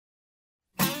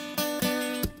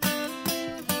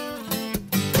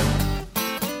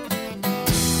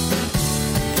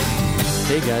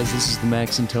Hey guys, this is the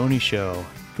Max and Tony Show.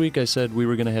 Last week I said we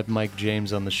were going to have Mike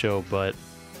James on the show, but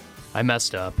I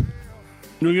messed up.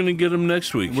 We're going to get him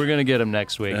next week. We're going to get him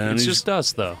next week. And it's just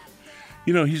us, though.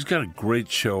 You know, he's got a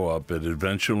great show up at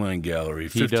Adventureland Gallery,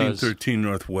 1513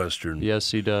 Northwestern.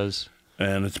 Yes, he does.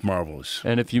 And it's marvelous.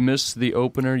 And if you miss the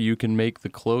opener, you can make the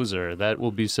closer. That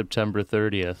will be September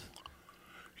 30th.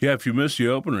 Yeah, if you miss the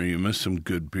opener, you miss some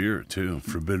good beer, too.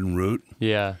 Forbidden Root.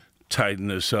 Yeah.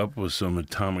 Tighten us up with some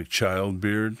Atomic Child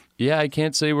beer. Yeah, I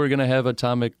can't say we're going to have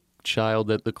Atomic Child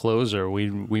at the closer. We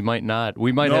might not.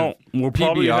 We might have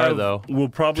PBR, though. We'll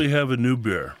probably have a new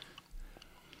beer.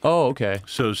 Oh, okay.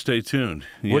 So stay tuned.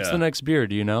 What's the next beer?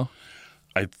 Do you know?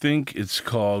 I think it's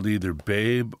called either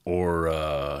Babe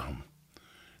or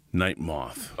Night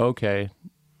Moth. Okay.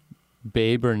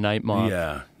 Babe or Night Moth.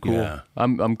 Yeah. Cool. Yeah.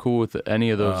 I'm cool with any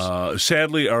of those.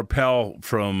 Sadly, our pal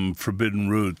from Forbidden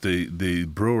Root, the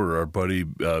brewer, our buddy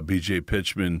BJ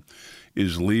Pitchman,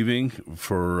 is leaving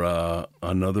for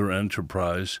another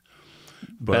enterprise.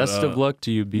 But, Best of luck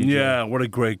to you, BJ. Yeah, what a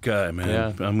great guy, man.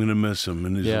 Yeah. I'm going to miss him,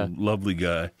 and he's a lovely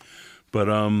guy. But,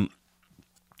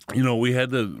 you know, we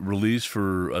had the release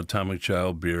for Atomic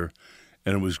Child beer,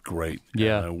 and it was great.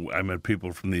 Yeah. I met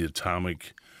people from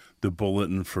the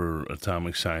Bulletin for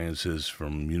Atomic Sciences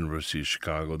from University of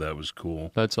Chicago. That was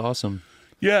cool. That's awesome.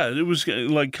 Yeah, it was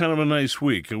like kind of a nice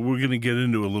week. We're going to get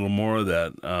into a little more of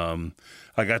that.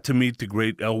 I got to meet the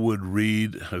great Elwood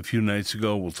Reed a few nights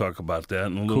ago. We'll talk about that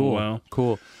in a little while.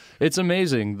 Cool. It's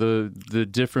amazing the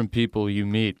different people you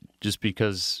meet just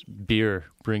because beer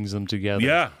brings them together.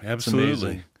 Yeah,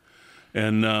 absolutely.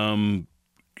 And,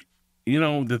 you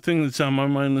know, the thing that's on my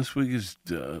mind this week is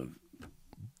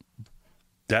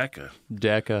DACA.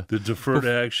 DACA. The Deferred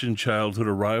Action Childhood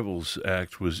Arrivals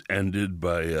Act was ended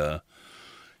by,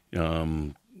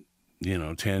 you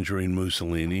know, Tangerine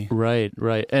Mussolini. Right.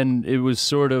 And it was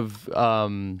sort of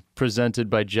presented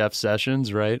by Jeff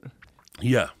Sessions, right?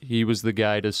 Yeah. He was the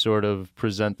guy to sort of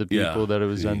present the people that it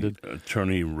was ended.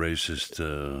 Attorney racist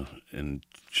in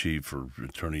chief or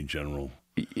attorney general.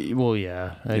 Well,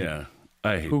 yeah.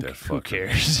 I hate that fucker. Who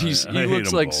cares? He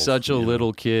looks like such a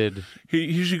little kid.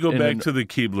 He should go back to the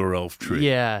Keebler elf tree.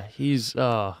 Yeah, he's you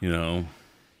know,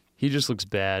 he just looks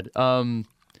bad. The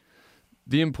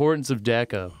importance of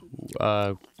DACA.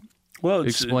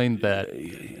 Explain that.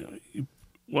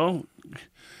 Well,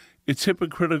 it's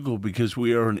hypocritical because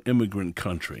we are an immigrant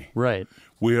country. Right.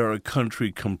 We are a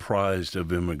country comprised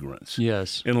of immigrants.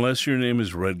 Yes. Unless your name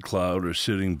is Red Cloud or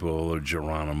Sitting Bull or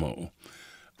Geronimo,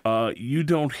 you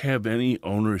don't have any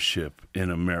ownership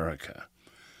in America.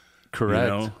 Correct. You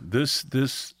know,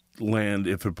 this land,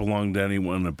 if it belonged to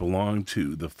anyone, it belonged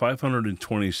to the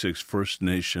 526 First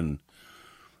Nation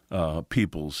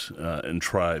peoples and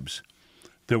tribes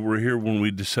that were here when we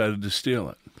decided to steal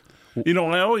it. You know,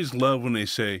 I always love when they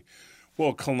say,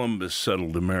 well, Columbus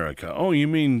settled America. Oh, you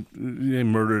mean they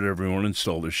murdered everyone and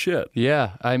stole their shit?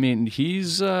 Yeah, I mean,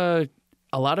 he's a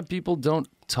lot of people don't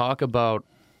talk about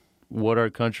what our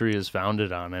country is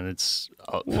founded on, and it's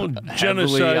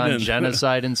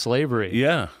genocide and slavery.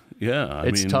 Yeah.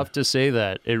 It's tough to say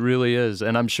that. It really is,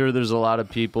 and I'm sure there's a lot of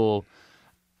people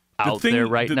out there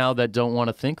now that don't want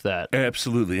to think that.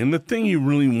 Absolutely. And the thing you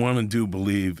really want to do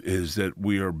believe is that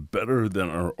we are better than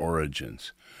our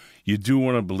origins. You do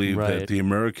want to believe that the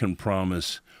American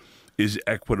promise is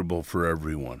equitable for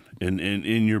everyone. And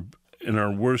in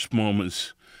our worst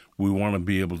moments, we want to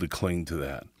be able to cling to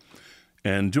that.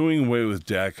 And doing away with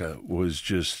DACA was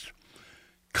just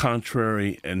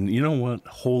contrary and, you know what,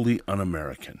 wholly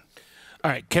un-American.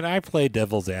 All right, can I play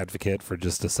devil's advocate for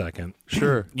just a second?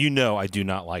 Sure. You know I do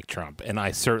not like Trump, and I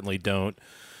certainly don't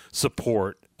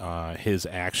support his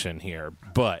action here.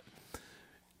 But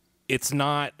it's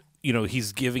not, you know,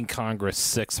 he's giving Congress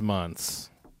 6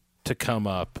 months to come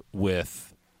up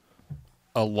with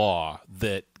a law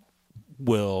that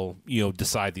will, you know,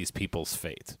 decide these people's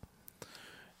fate.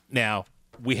 Now,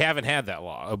 we haven't had that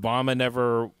law. Obama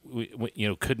never, you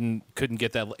know, couldn't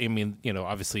get that. I mean, you know,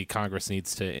 obviously Congress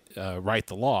needs to write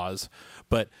the laws,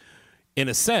 but in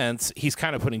a sense, he's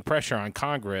kind of putting pressure on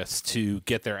Congress to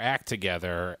get their act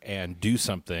together and do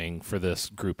something for this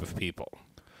group of people.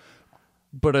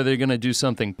 But are they going to do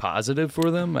something positive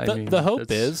for them? The hope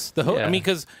is. I mean,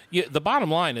 because the bottom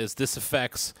line is this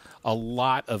affects a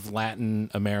lot of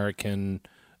Latin American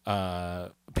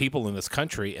people in this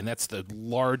country, and that's the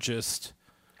largest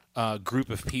group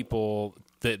of people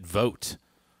that vote.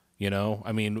 You know,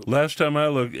 I mean, last time I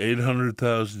looked,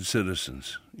 800,000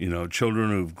 citizens. You know, children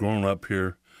who've grown up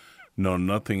here, know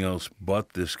nothing else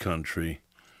but this country.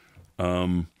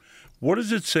 What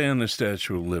does it say on the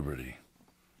Statue of Liberty?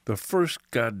 The first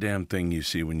goddamn thing you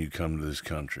see when you come to this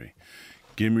country.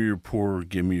 Give me your poor,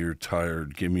 give me your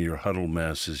tired, give me your huddled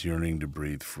masses yearning to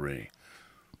breathe free.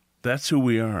 That's who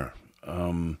we are.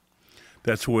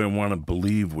 That's who I want to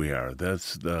believe we are.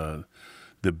 That's the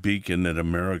beacon that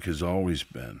America's always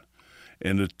been.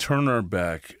 And to turn our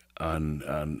back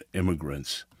on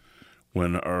immigrants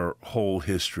when our whole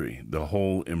history, the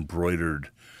whole embroidered,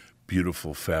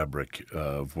 beautiful fabric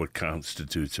of what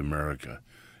constitutes America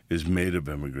is made of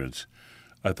immigrants,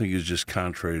 I think is just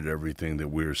contrary to everything that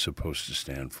we're supposed to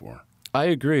stand for. I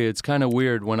agree. It's kind of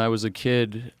weird. When I was a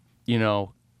kid,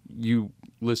 you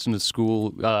listen to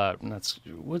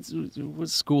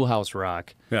what's Schoolhouse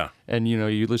Rock? Yeah. And,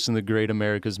 you listen to Great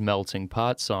America's Melting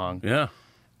Pot song. Yeah.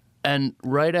 And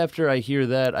right after I hear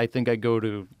that, I think I go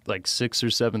to like 6th or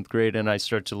 7th grade and I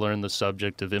start to learn the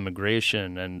subject of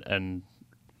immigration and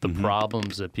the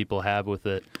problems that people have with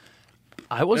it.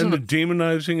 And the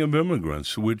demonizing of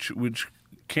immigrants, which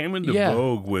came into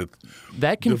vogue with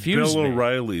that confused the Bill me.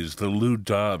 O'Reillys, the Lou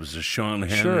Dobbs, the Sean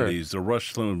Hannitys, the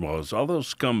Rush Limbaughs, all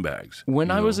those scumbags. When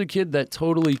I was a kid, that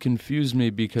totally confused me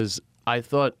because I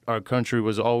thought our country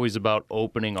was always about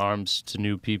opening arms to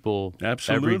new people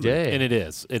every day. And it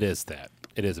is. It is that.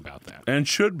 It is about that. And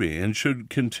should be, and should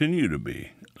continue to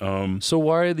be. So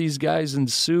why are these guys in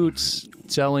suits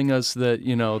telling us that,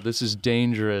 this is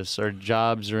dangerous, our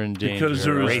jobs are in danger? Because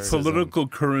there is political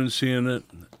currency in it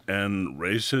and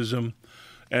racism.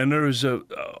 And there is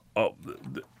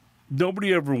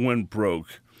nobody ever went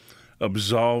broke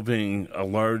absolving a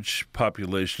large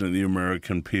population of the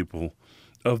American people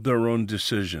of their own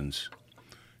decisions.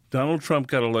 Donald Trump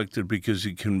got elected because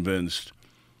he convinced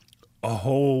a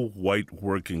whole white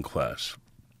working class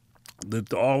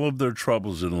that all of their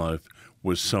troubles in life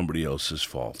was somebody else's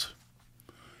fault.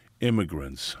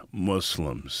 Immigrants,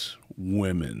 Muslims,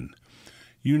 women,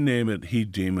 you name it, he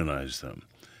demonized them.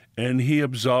 And he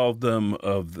absolved them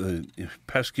of the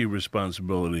pesky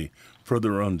responsibility for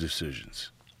their own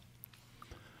decisions.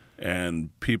 And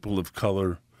people of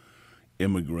color,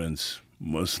 immigrants,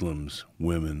 Muslims,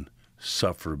 women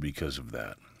suffer because of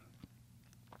that.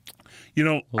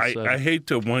 I hate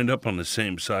to wind up on the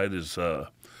same side as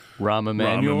Rahm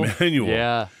Emanuel.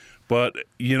 Yeah. But,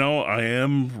 I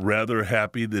am rather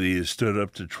happy that he has stood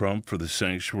up to Trump for the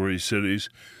sanctuary cities.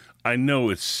 I know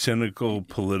it's cynical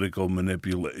political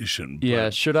manipulation.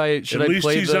 Yeah, should I at least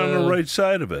play he's on the right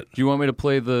side of it. Do you want me to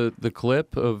play the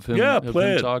clip of him,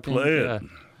 play it, talking? Play it.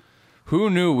 Who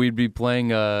knew we'd be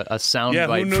playing a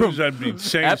soundbite who knows I'd be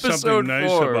saying something nice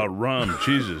 4. about Rahm.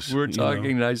 Jesus. We're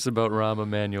talking nice about Rahm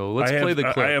Emanuel. Let's play the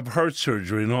clip. I have heart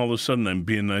surgery, and all of a sudden I'm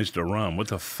being nice to Rahm. What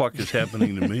the fuck is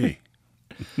happening to me?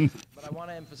 But I want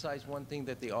to emphasize one thing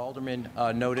that the alderman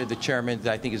noted, the chairman,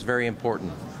 that I think is very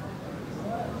important.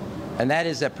 And that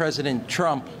is that President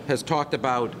Trump has talked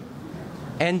about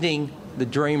ending the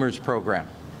Dreamers program.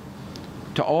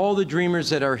 To all the dreamers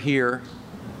that are here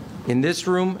in this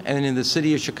room and in the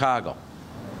city of Chicago,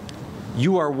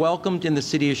 you are welcomed in the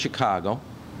city of Chicago.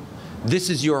 This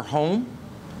is your home,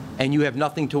 and you have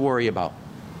nothing to worry about.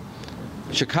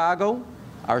 Chicago,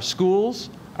 our schools,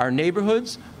 our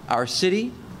neighborhoods, our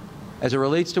city, as it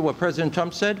relates to what President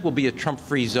Trump said, will be a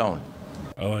Trump-free zone.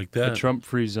 I like that. A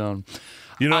Trump-free zone.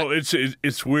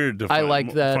 It's weird to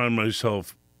find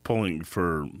myself pulling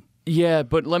for... Yeah,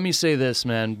 but let me say this,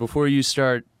 man, before you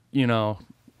start,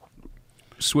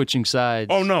 switching sides.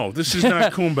 Oh, no, this is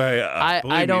not kumbaya.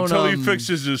 I don't until he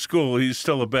fixes his school, he's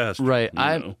still the best. Right.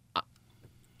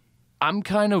 I'm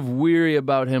kind of weary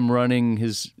about him running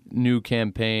his new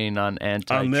campaign on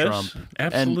anti-Trump. On this?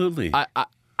 Absolutely. And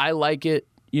I like it,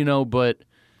 but...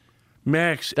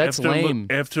 Max, that's lame.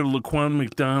 After Laquan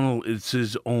McDonald, it's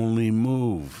his only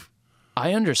move.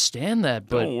 I understand that,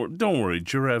 but... Don't worry.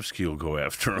 Jarofsky will go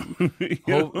after him.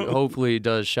 Hopefully he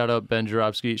does. Shout out Ben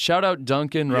Jarofsky. Shout out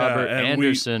Duncan Robert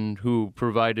Anderson, who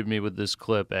provided me with this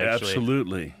clip, actually.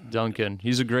 Absolutely. Duncan.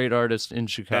 He's a great artist in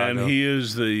Chicago. And he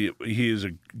is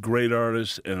a great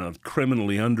artist and a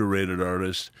criminally underrated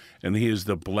artist, and he is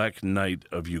the Black Knight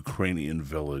of Ukrainian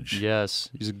Village. Yes,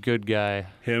 he's a good guy.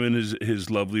 Him and his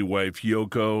lovely wife,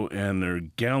 Yoko, and their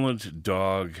gallant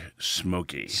dog,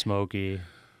 Smokey. Smokey.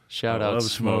 Shout out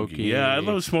Smokey. Yeah, I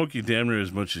love Smokey damn near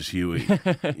as much as Huey,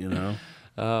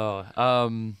 Oh,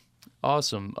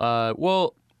 awesome.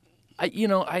 Well,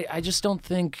 I just don't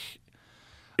think...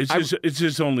 It's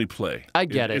his only play. I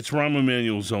get it. It's Rahm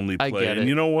Emanuel's only play. I get it. And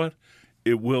you know what?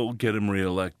 It will get him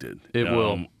reelected. It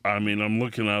will. I mean, I'm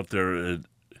looking out there at...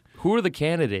 Who are the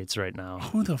candidates right now?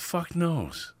 Who the fuck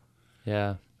knows?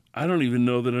 Yeah. I don't even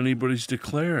know that anybody's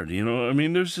declared. I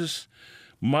mean, there's this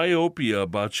myopia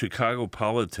about Chicago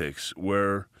politics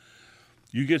where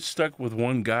you get stuck with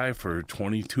one guy for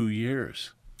 22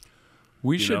 years.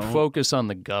 We should focus on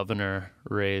the governor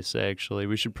race. Actually,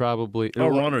 we should probably.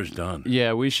 Runner's done.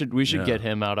 Yeah, we should get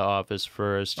him out of office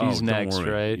first. He's next,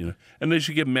 right? And they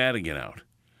should get Madigan out.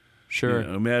 Sure.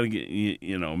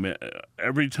 Madigan.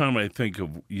 Every time I think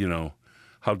of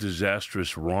how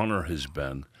disastrous Ronner has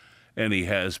been, and he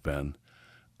has been.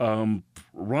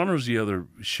 Ronner's the other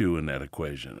shoe in that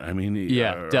equation. I mean,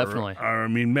 definitely.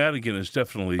 Madigan is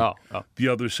definitely the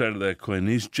other side of that coin.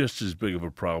 He's just as big of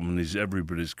a problem, and he's every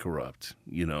bit as corrupt.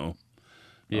 Yeah.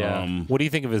 What do you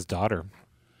think of his daughter?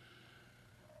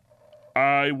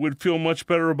 I would feel much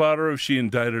better about her if she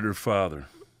indicted her father.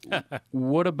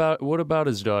 What about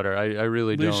his daughter? I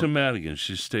really don't. Lisa Madigan,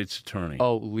 she's state's attorney.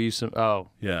 Oh, Lisa. Oh,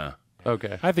 yeah.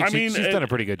 Okay. I think she's done a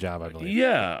pretty good job, I believe.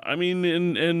 Yeah,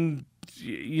 and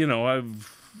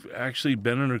I've actually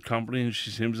been in her company, and she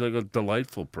seems like a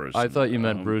delightful person. I thought you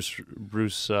meant Bruce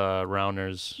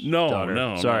Rauner's daughter.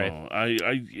 No. Sorry. No.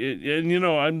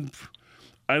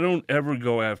 I don't ever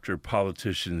go after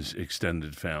politicians'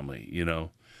 extended family.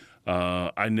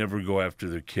 I never go after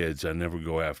their kids. I never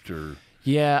go after.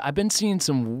 Yeah, I've been seeing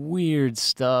some weird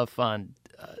stuff on,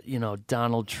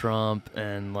 Donald Trump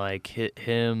and like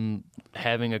him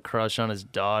having a crush on his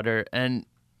daughter, and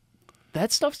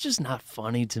that stuff's just not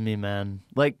funny to me, man.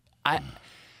 Like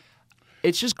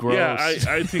it's just gross. Yeah,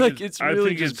 I think like it's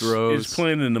really just gross. It's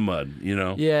playing in the mud,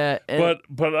 Yeah,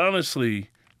 but honestly,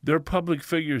 they're public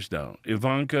figures now.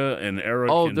 Ivanka and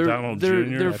Eric and Donald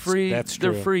Jr. They're free. That's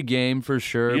true. They're free game for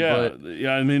sure. Yeah, but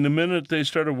yeah. I mean, the minute they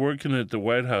started working at the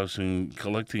White House and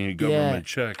collecting a government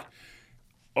check,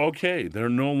 okay, they're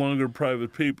no longer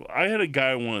private people. I had a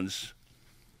guy once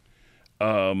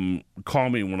call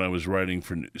me when I was writing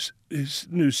for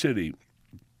New City,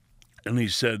 and he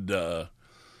said,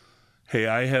 "Hey,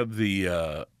 I have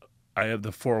the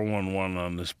 411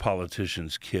 on this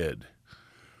politician's kid."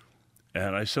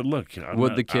 And I said, "Look,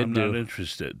 I'm not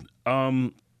interested.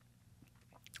 I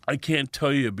can't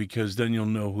tell you because then you'll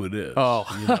know who it is." Oh,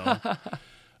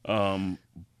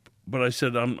 but I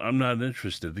said, "I'm not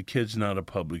interested. The kid's not a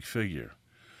public figure,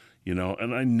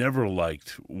 And I never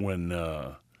liked when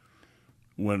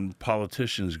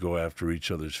politicians go after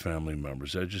each other's family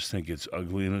members. I just think it's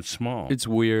ugly and it's small. It's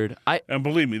weird. And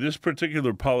believe me, this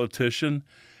particular politician,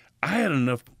 I had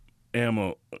enough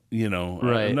ammo,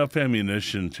 enough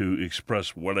ammunition to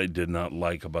express what I did not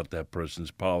like about that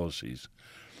person's policies.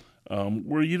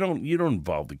 Where you don't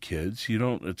involve the kids, you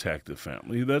don't attack the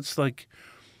family. That's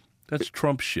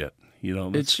Trump shit.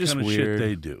 That's it's just the kind of weird. shit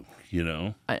they do.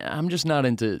 I'm just not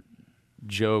into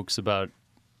jokes about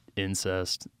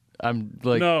incest. I'm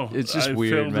like, no, it's just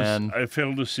weird, man. I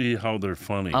fail to see how they're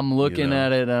funny. I'm looking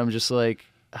at it, and I'm just like,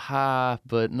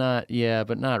 but not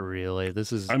really.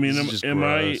 This is. I mean, just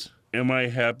gross. Am I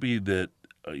happy that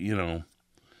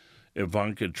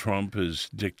Ivanka Trump is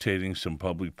dictating some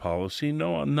public policy?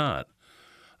 No, I'm not.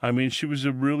 I mean, she was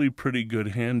a really pretty good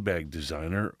handbag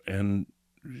designer, and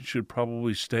should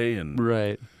probably stay in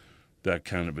that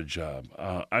kind of a job.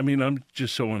 I'm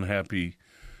just so unhappy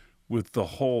with the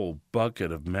whole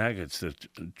bucket of maggots that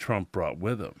Trump brought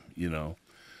with him,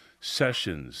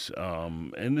 Sessions.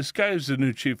 And this guy is the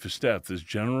new chief of staff, this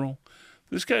general.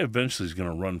 This guy eventually is going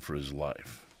to run for his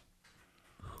life,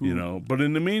 But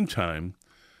in the meantime,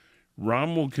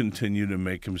 Rahm will continue to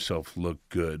make himself look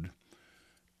good,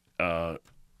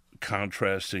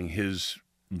 contrasting his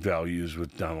values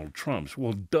with Donald Trump's.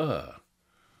 Well, duh.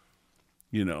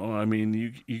 You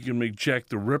can make Jack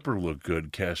the Ripper look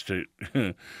good,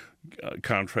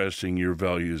 contrasting your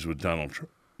values with Donald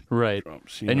Trump. Right.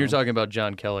 Trump's, You're talking about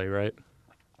John Kelly, right?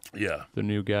 Yeah. The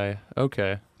new guy.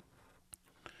 Okay.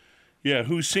 Yeah,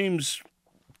 who seems...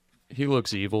 He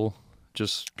looks evil.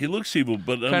 He looks evil,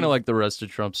 but... kind of like the rest of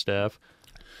Trump's staff.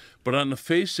 But on the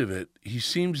face of it, he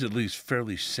seems at least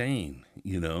fairly sane,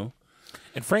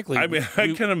 And frankly, I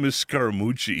kind of miss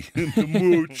Scaramucci, the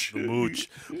mooch. The mooch.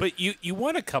 But you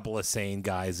want a couple of sane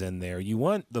guys in there. You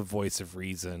want the voice of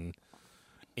reason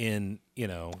in,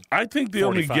 I think they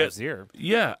only get year.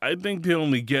 Yeah, I think they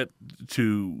only get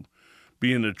to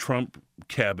be in a Trump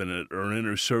cabinet or an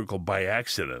inner circle by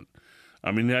accident.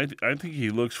 I mean, I think he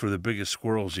looks for the biggest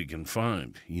squirrels he can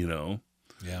find,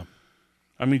 Yeah.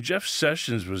 I mean, Jeff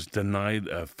Sessions was denied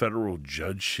a federal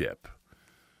judgeship,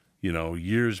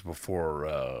 years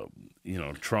before,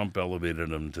 Trump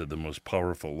elevated him to the most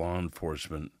powerful law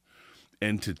enforcement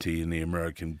entity in the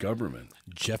American government.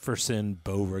 Jefferson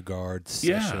Beauregard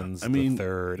Sessions the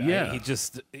third. Yeah. He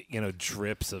just,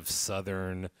 drips of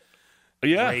Southern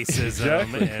racism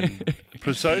exactly. and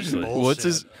Precisely. What's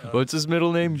his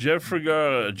middle name? Jeffrey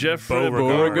Beauregard.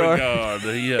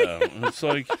 Yeah, it's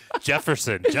like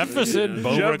Jefferson Jefferson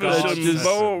Beauregard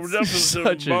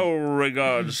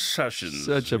Sessions.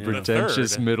 Such a the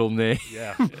pretentious third. middle name.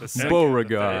 Yeah,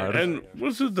 Beauregard. And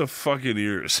what's with the fucking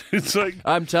ears? It's like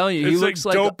I'm telling you, he it's looks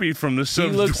like like Dopey from the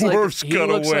Seven looks Dwarfs like- he got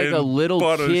looks away like a and little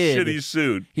bought kid. a shitty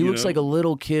suit. He looks like a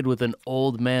little kid with an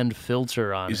old man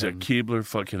filter on He's a him. Keebler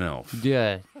fucking elf.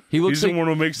 Yeah, he looks He's like the one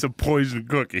who makes the poison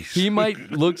cookies. he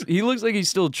looks like he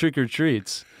still trick or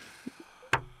treats.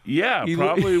 Yeah, He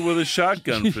probably with a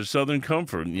shotgun for Southern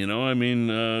comfort. You know, I mean,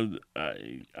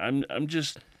 I'm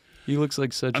just He looks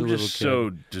like such a little kid. so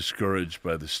discouraged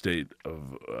by the state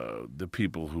of the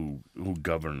people who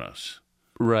govern us.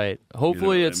 Right.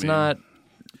 Hopefully, what I it's mean? not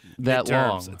that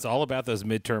midterms. long. It's all about those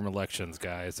midterm elections,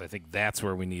 guys. I think that's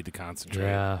where we need to concentrate.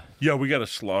 Yeah. Yeah, we got to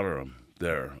slaughter them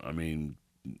there. I mean,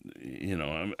 you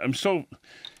know, I'm so,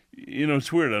 you know,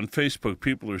 it's weird. On Facebook,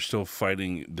 people are still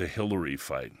fighting the Hilary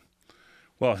fight.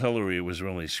 Well, Hilary was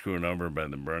really screwed over by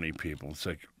the Bernie people. It's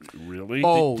like, really?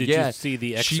 Oh, Did yeah. you see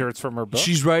the excerpts from her book?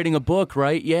 She's writing a book,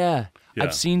 right? Yeah. Yeah.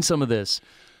 I've seen some of this.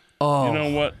 Oh. You know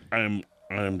what?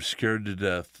 I'm scared to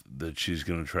death that she's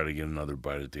going to try to get another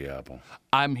bite at the apple.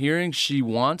 I'm hearing she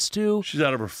wants to, She's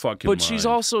out of her fucking but mind. she's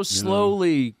also you know?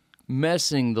 slowly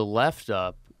messing the left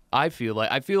up. I feel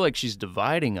like she's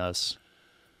dividing us.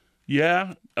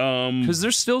 Yeah. Because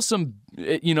there's still some,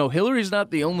 you know, Hillary's not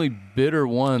the only bitter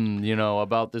one, you know,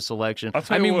 about this election. I'll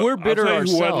tell I you mean, what, we're bitter I'll tell you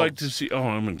ourselves. who I'd like to see. Oh,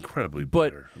 I'm incredibly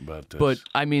bitter about this. But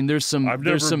I mean, there's some. I've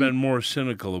there's never some, been more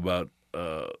cynical about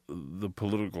the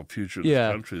political future of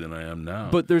this country than I am now.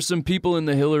 But there's some people in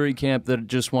the Hillary camp that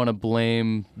just want to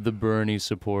blame the Bernie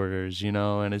supporters, you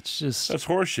know, and it's just that's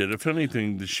horseshit. If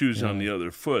anything, the shoe's on the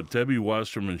other foot. Debbie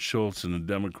Wasserman Schultz and the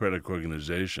Democratic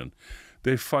Organization,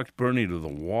 they fucked Bernie to the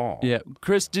wall. yeah.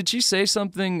 Chris, did she say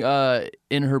something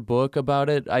in her book about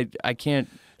it? I can't.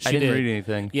 I didn't read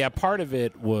anything. Yeah, part of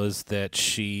it was that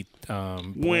she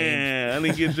blamed. I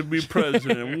didn't get to be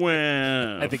president.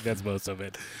 I think that's most of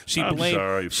it. I'm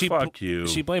sorry. Fuck you.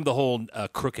 She blamed the whole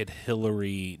crooked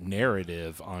Hillary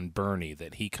narrative on Bernie,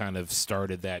 that he kind of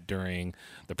started that during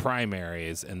the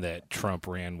primaries and that Trump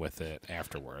ran with it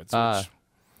afterwards.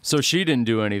 So she didn't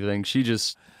do anything. She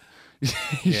just.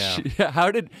 Yeah. How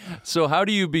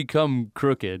do you become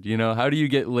crooked? You know, how do you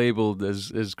get labeled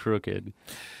as crooked?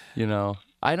 You know,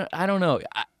 I don't know.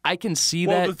 I can see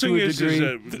well, that the thing to a is degree.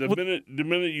 that the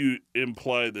minute you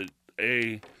imply that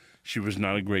A, she was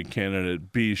not a great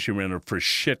candidate, B, she ran a for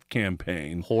shit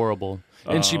campaign. Horrible.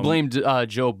 And she blamed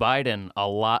Joe Biden a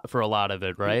lot for a lot of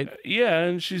it, right? Yeah,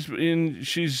 and she's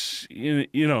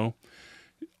you know,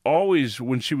 always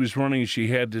when she was running, she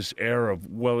had this air of,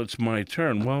 well, it's my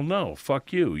turn. Well, no,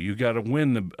 fuck you. You got to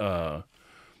win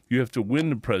you have to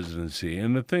win the presidency.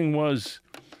 And the thing was,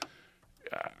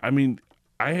 I mean,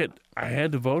 I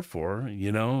had to vote for her,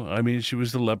 you know. I mean, she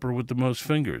was the leper with the most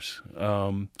fingers.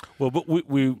 Well, but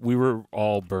we were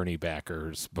all Bernie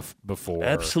backers before.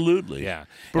 Absolutely. Yeah.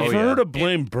 But for her to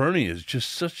blame Bernie is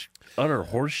just such utter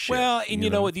horseshit. Well, and you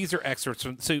know what? These are excerpts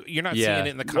from, so you're not seeing it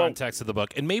in the context of the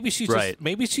book. And maybe she's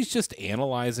just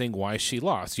analyzing why she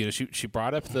lost. You know, she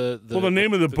brought up the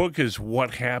name of the book is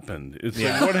What Happened. It's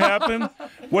like, what happened?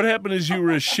 What happened is you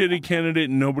were a shitty candidate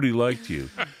and nobody liked you.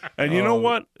 And you know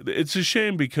what? It's a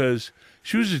shame because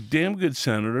she was a damn good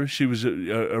senator. She was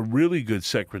a really good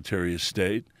Secretary of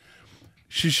State.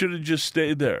 She should have just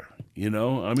stayed there, you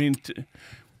know? I mean,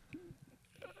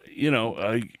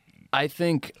 I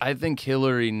think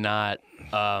Hillary not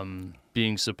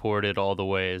being supported all the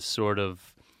way is sort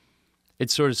of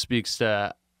speaks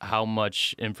to how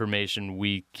much information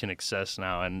we can access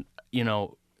now, and you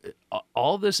know,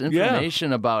 all this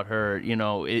information about her, you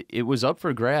know, it was up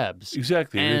for grabs.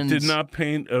 Exactly, and it did not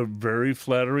paint a very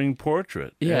flattering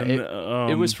portrait. Yeah,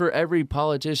 and, it was for every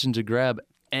politician to grab,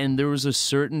 and there was a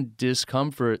certain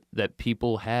discomfort that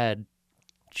people had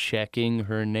checking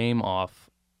her name off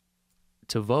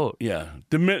to vote. Yeah.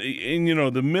 The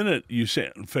minute you say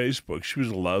it on Facebook, she was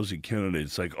a lousy candidate.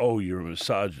 It's like, oh, you're a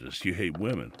misogynist. You hate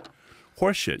women.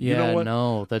 Horseshit. Yeah, you know what?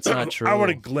 no, that's not true. I would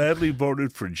have gladly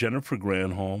voted for Jennifer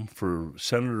Granholm, for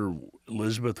Senator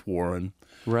Elizabeth Warren,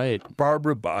 right,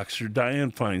 Barbara Boxer,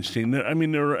 Dianne Feinstein. I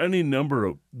mean, there are any number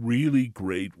of really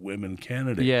great women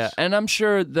candidates. Yeah, and I'm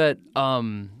sure that,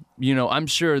 I'm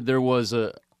sure there was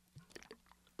a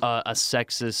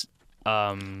sexist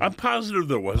I'm positive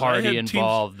there was party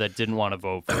involved that didn't want to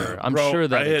vote for her. I'm sure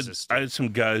that existed. I had some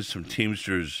guys, some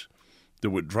Teamsters,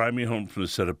 that would drive me home from the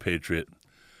set of Patriot,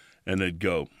 and they'd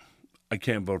go, "I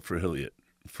can't vote for Hillary,"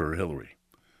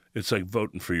 it's like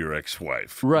voting for your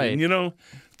ex-wife. Right. And,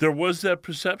 there was that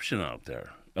perception out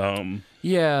there.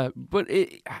 Yeah, but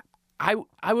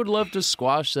I would love to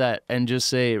squash that and just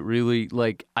say it really,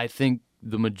 like, I think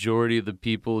the majority of the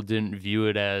people didn't view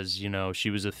it as, she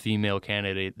was a female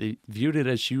candidate. They viewed it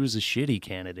as she was a shitty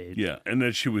candidate. Yeah, and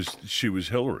that she was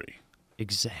Hilary.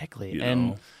 Exactly.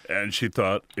 And she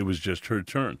thought it was just her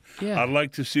turn. Yeah. I'd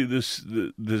like to see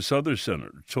this other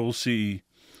senator, Tulsi,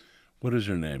 what is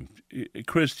her name?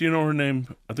 Chris, do you know her name?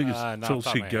 I think it's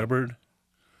Tulsi Gabbard.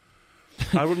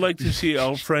 I would like to see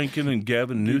Al Franken and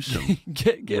Gavin Newsom.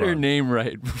 Get her name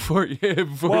right before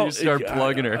you start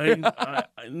plugging her.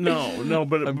 No,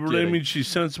 but I mean, she's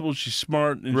sensible, she's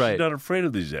smart, and she's not afraid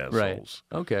of these assholes.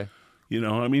 Right. Okay.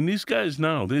 These guys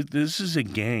now, this is a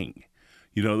gang.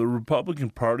 The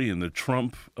Republican Party and the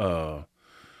Trump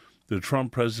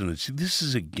presidency, this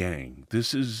is a gang.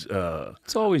 This is...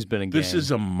 it's always been a gang. This is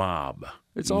a mob.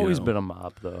 It's always been a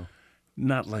mob, though.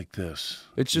 Not like this.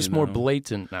 It's just more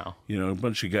blatant now. A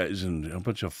bunch of guys and a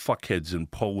bunch of fuckheads in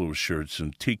polo shirts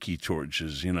and tiki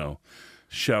torches,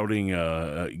 shouting,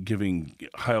 giving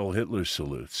Heil Hitler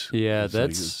salutes. Yeah,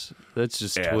 that's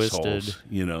just assholes, twisted.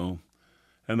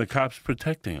 And the cops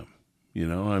protecting them.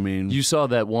 You saw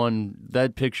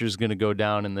that picture's going to go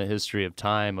down in the history of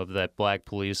time of that black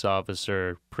police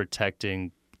officer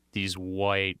protecting these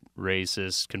white,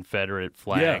 racist, Confederate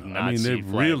flag, Nazi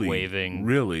flag waving,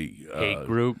 really hate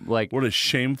group. Like, what a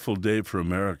shameful day for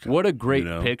America. What a great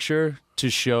picture to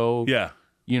show. Yeah.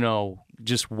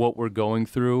 Just what we're going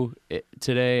through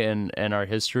today and our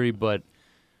history. But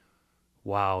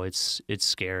wow, it's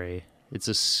scary. It's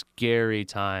a scary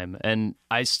time, and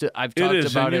I've talked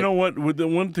about it. You know what? The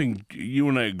one thing you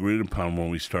and I agreed upon when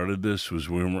we started this was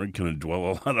we weren't going to dwell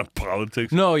a lot on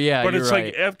politics. No, yeah, but it's right.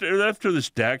 like after this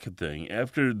DACA thing,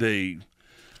 after they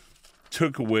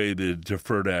took away the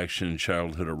Deferred Action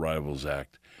Childhood Arrivals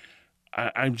Act,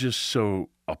 I'm just so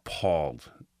appalled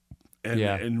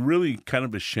and really kind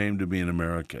of ashamed to be an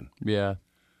American. Yeah,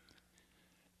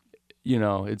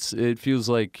 it feels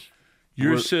like.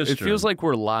 Your sister. It feels like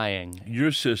we're lying.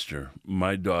 Your sister,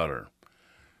 my daughter,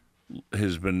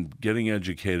 has been getting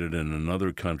educated in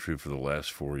another country for the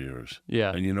last 4 years.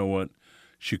 Yeah. And you know what?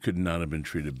 She could not have been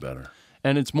treated better.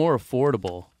 And it's more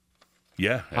affordable.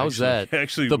 Yeah. How's that?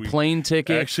 Actually, the plane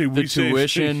ticket, the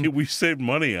tuition. We saved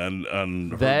money on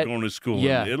her going to school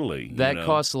in Italy. That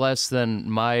costs less than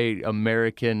my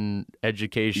American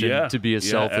education to be a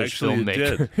selfish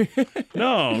filmmaker.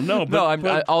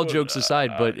 No. All jokes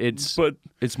aside, but it's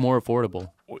more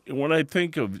affordable. When I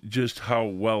think of just how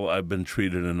well I've been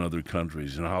treated in other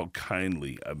countries and how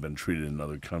kindly I've been treated in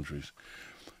other countries,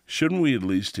 shouldn't we at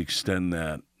least extend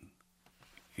that,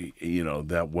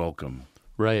 that welcome?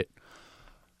 Right.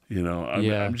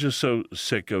 I'm just so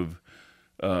sick of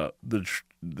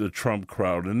the Trump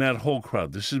crowd and that whole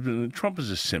crowd. Trump is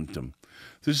a symptom.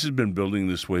 This has been building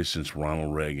this way since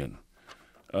Ronald Reagan,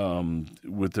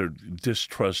 with their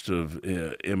distrust of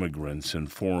immigrants and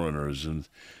foreigners, and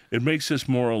it makes us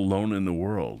more alone in the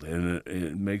world, and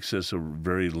it makes us a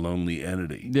very lonely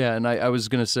entity. Yeah, and I was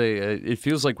going to say, it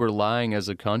feels like we're lying as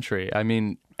a country. I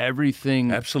mean,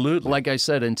 everything. Absolutely. Like I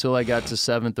said, until I got to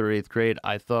 7th or 8th grade,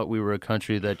 I thought we were a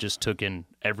country that just took in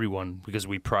everyone because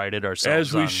we prided ourselves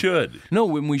as we should. No,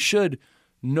 when we should,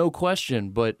 no question.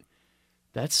 But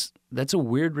that's a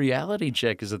weird reality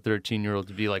check as a 13-year-old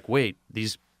to be like, wait,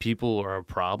 these people are a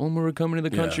problem when we're coming to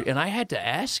the country? And I had to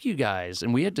ask you guys,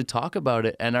 and we had to talk about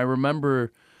it. And I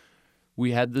remember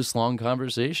we had this long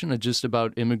conversation just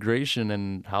about immigration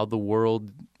and how the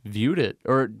world viewed it,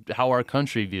 or how our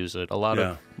country views it. A lot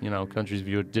of countries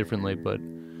view it differently, but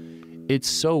it's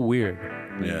so weird.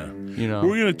 Yeah. We're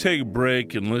going to take a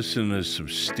break and listen to some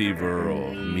Steve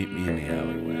Earle, Meet Me in the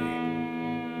Alleyway.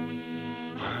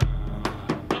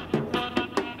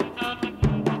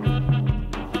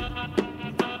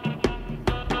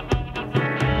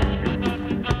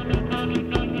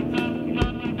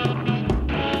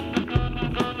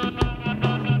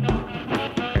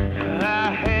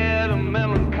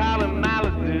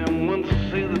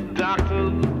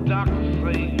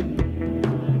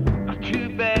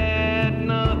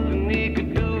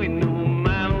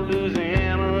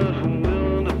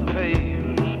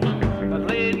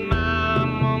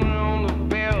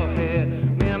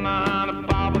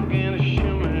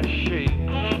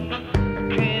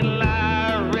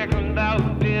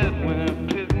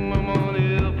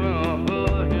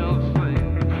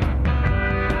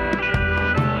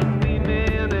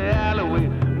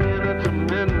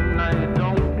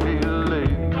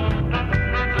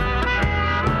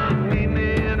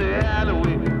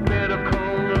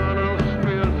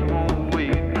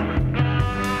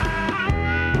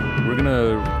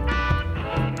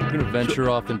 venture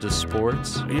off into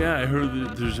sports. Yeah, I heard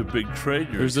that there's a big trade.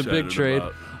 There's a big trade.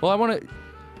 About. Well, I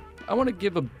want to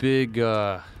give a big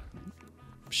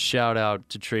shout out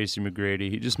to Tracy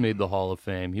McGrady. He just made the Hall of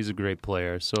Fame. He's a great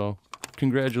player. So,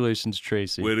 congratulations,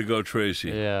 Tracy. Way to go, Tracy.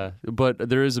 Yeah, but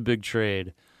there is a big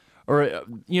trade. Or,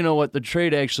 you know what? The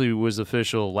trade actually was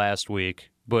official last week,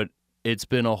 but it's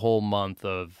been a whole month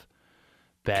of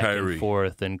back and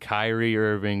forth. And Kyrie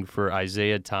Irving for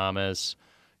Isaiah Thomas,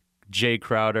 Jay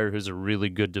Crowder, who's a really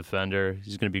good defender.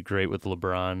 He's going to be great with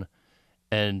LeBron.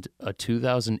 And a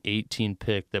 2018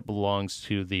 pick that belongs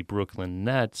to the Brooklyn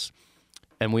Nets.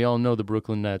 And we all know the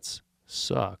Brooklyn Nets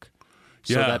suck.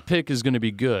 So that pick is going to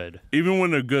be good. Even when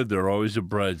they're good, they're always a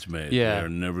bridesmaid. Yeah. They're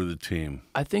never the team.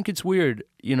 I think it's weird,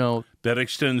 you know. That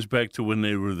extends back to when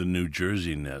they were the New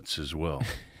Jersey Nets as well.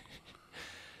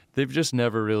 They've just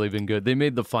never really been good. They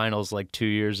made the finals like 2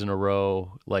 years in a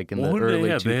row, like in the early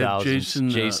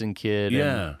 2000s. Jason Kidd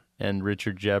and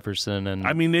Richard Jefferson and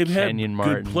they've Kenyon had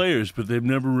Martin. Good players, but they've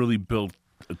never really built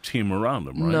a team around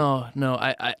them, right? No.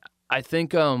 I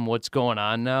think what's going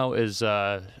on now is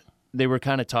they were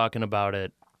kind of talking about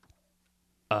it.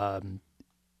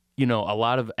 You know, a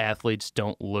lot of athletes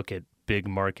don't look at big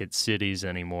market cities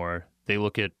anymore. They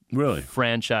look at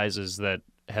franchises that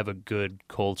have a good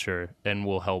culture and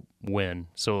will help win.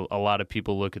 So a lot of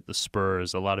people look at the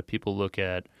Spurs. A lot of people look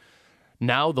at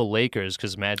now the Lakers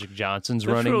because Magic Johnson's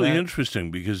running. That's really interesting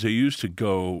because they used to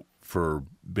go for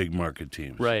big market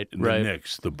teams. Right. The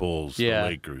Knicks, the Bulls, the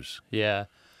Lakers. Yeah.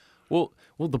 Well,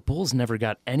 the Bulls never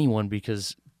got anyone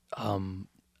because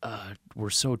we're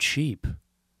so cheap.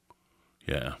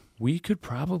 Yeah. We could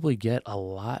probably get a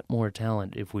lot more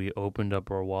talent if we opened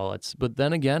up our wallets. But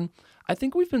then again, I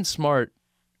think we've been smart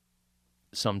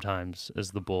sometimes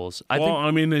as the Bulls.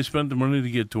 They spent the money to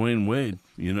get Dwayne Wade,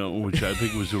 which I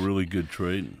think was a really good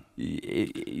trade.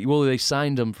 Well, they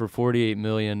signed him for $48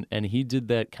 million, and he did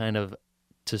that kind of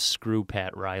to screw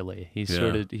Pat Riley. He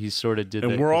sort of did that.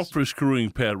 And we're all for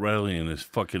screwing Pat Riley and his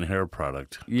fucking hair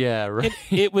product. Yeah, right.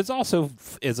 It was also,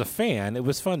 as a fan, it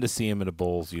was fun to see him in a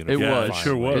Bulls uniform. It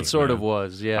sure was. It sort of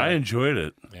was, yeah. I enjoyed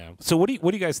it. Yeah. So what do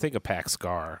you guys think of Pax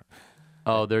Scar?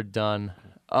 Oh, they're done.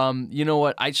 You know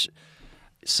what?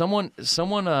 Someone.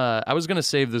 I was going to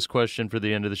save this question for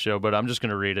the end of the show, but I'm just going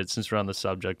to read it since we're on the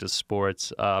subject of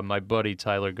sports. My buddy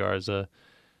Tyler Garza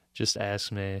just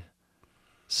asked me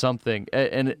something,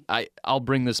 and I'll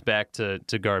bring this back to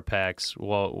Gar Pax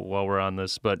while we're on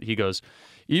this. But he goes,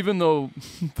 even though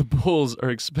the Bulls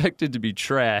are expected to be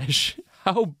trash,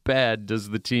 how bad does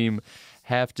the team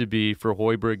have to be for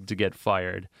Hoiberg to get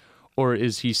fired? Or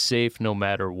is he safe no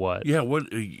matter what? Yeah, what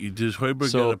does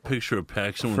Hoiberg got a picture of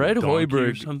Paxson Fred with a donkey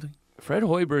Hoiberg, or something? Fred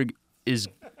Hoiberg is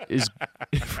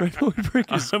Fred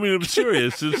Hoiberg is. I mean, I'm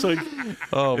serious. It's like,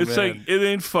 like it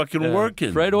ain't fucking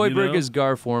working. Fred Hoiberg is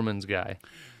Gar Forman's guy,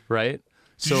 right?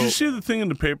 Did you see the thing in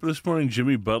the paper this morning?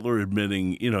 Jimmy Butler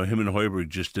admitting, him and Hoiberg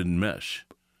just didn't mesh.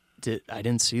 I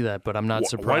didn't see that, but I'm not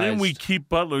surprised. Why didn't we keep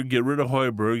Butler, get rid of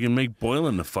Hoiberg, and make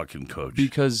Boylan the fucking coach?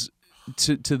 Because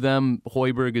to them,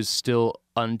 Hoiberg is still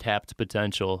untapped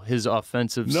potential. His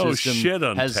offensive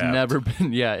system has never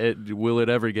been. Yeah, will it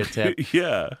ever get tapped?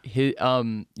 Yeah. His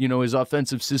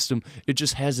offensive system, it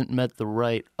just hasn't met the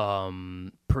right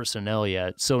personnel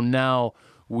yet. So now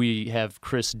we have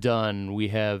Chris Dunn. We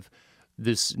have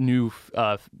this new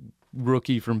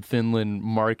rookie from Finland,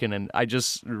 Markkanen. I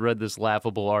just read this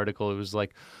laughable article. It was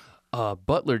like,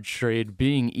 Butler trade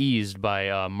being eased by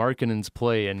Markkanen's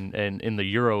play in the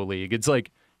Euro League. It's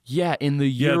like, in the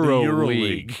Euro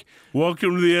League.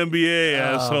 Welcome to the NBA,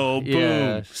 asshole. Boom.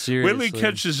 Yeah, seriously. Wait till he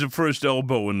catches the first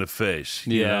elbow in the face.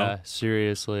 You know?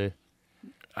 Seriously.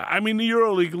 I mean, the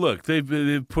Euro League, look,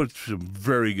 they've put some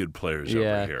very good players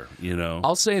over here,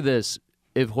 I'll say this.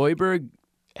 If Hoiberg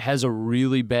has a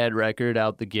really bad record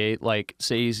out the gate, like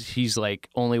say he's like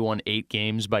only won 8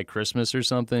 games by Christmas or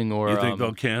something, or you think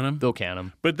they'll can him? They'll can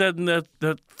him. But that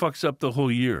fucks up the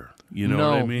whole year. You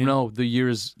know what I mean? No,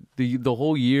 the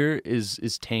whole year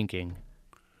is tanking.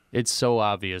 It's so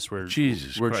obvious. We're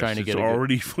trying to get it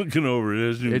already fucking over. It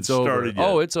hasn't even started yet.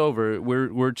 Oh, it's over.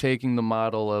 We're taking the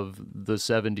model of the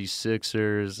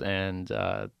 76ers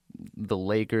and the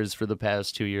Lakers for the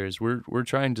past 2 years. We're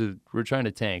trying to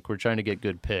tank. We're trying to get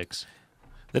good picks.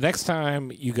 The next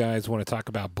time you guys want to talk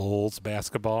about Bulls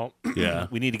basketball,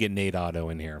 we need to get Nate Otto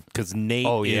in here because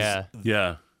Nate is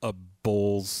a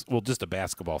Bulls, just a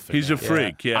basketball fan. He's a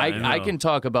freak. Yeah, I can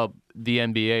talk about the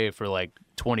NBA for like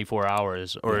 24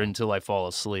 hours or until I fall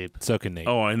asleep. So can Nate.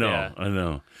 Oh, I know. Yeah. I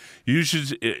know. You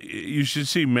should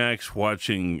see Max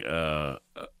watching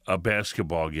a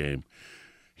basketball game.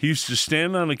 He used to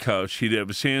stand on the couch. He'd have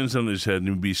his hands on his head and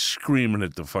he'd be screaming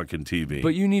at the fucking TV.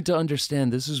 But you need to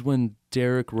understand, this is when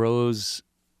Derrick Rose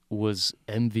was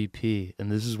MVP,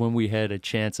 and this is when we had a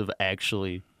chance of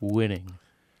actually winning.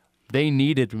 They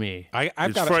needed me.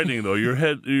 It's frightening though.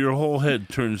 Your whole head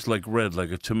turns like red, like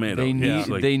a tomato.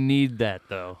 They need that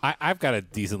though. I've got a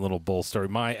decent little bull story.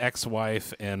 My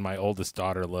ex-wife and my oldest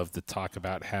daughter love to talk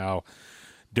about how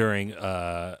during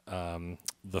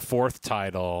the fourth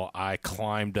title, I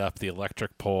climbed up the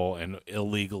electric pole and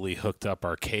illegally hooked up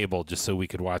our cable just so we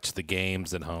could watch the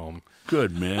games at home.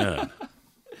 Good man.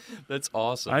 That's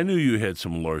awesome. I knew you had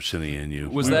some larceny in you.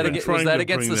 Was that against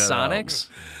the Sonics?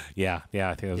 Yeah,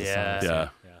 I think it was the Sonics. Yeah.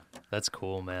 That's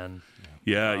cool, man.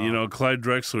 Yeah, Clyde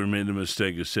Drexler made the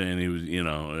mistake of saying he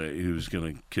was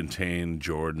going to contain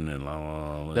Jordan and la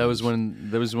la la. That was when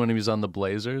he was on the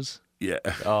Blazers. Yeah.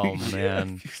 Oh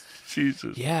man.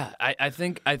 Jesus. Yeah, I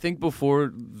think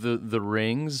before the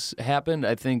rings happened,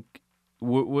 I think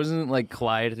wasn't like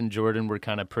Clyde and Jordan were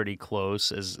kind of pretty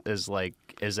close as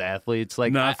athletes.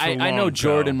 Like I know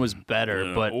Jordan was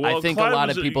better, but I think Clyde a lot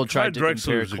of people tried to compare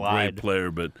Drexler was Clyde. a great player,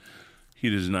 but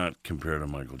he does not compare to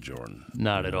Michael Jordan.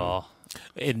 Not at all.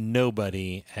 And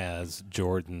nobody has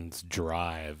Jordan's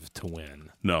drive to win.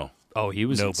 No. Oh, he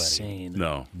was Nobody. insane.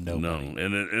 No,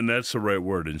 and that's the right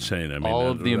word, insane. I mean, all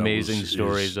of the amazing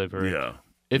stories I've heard. Yeah.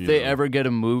 If they ever get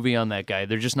a movie on that guy,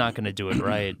 they're just not going to do it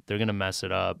right. They're going to mess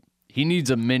it up. He needs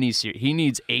a mini-series. He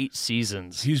needs 8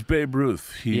 seasons. He's Babe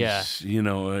Ruth. He's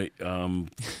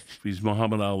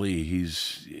Muhammad Ali. He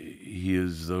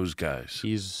is those guys.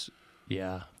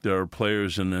 There are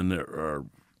players, and then there are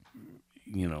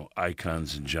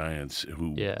icons and giants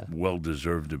who well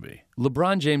deserve to be.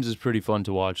 LeBron James is pretty fun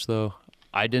to watch, though.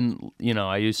 I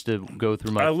used to go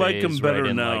through my phase. I like him better where I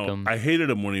didn't now. like him. I hated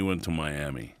him when he went to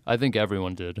Miami. I think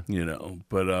everyone did.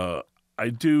 But I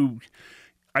do.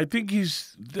 I think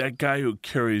he's that guy who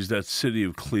carries that city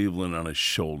of Cleveland on his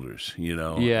shoulders,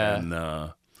 Yeah.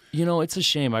 And, it's a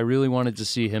shame. I really wanted to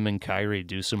see him and Kyrie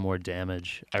do some more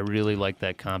damage. I really like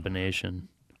that combination.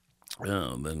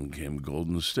 Well, then came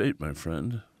Golden State, my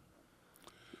friend.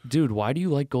 Dude, why do you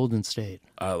like Golden State?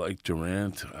 I like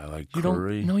Durant. I like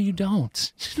Curry. No, you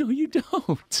don't. No, you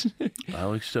don't. I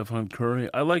like Stephon Curry.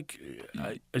 I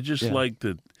just like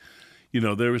that. They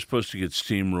were supposed to get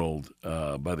steamrolled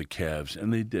by the Cavs,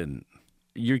 and they didn't.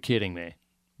 You're kidding me.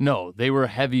 No, they were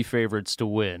heavy favorites to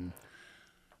win.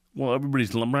 Well,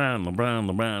 everybody's LeBron.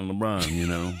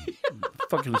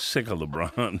 Fucking sick of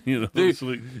LeBron.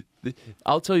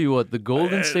 I'll tell you what, the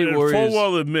Golden State Warriors... Full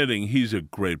well admitting he's a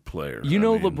great player.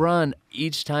 LeBron,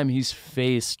 each time he's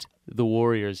faced the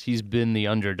Warriors, he's been the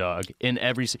underdog in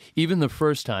even the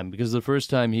first time, because the first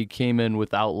time he came in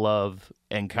without Love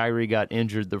and Kyrie got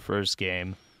injured the first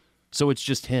game. So it's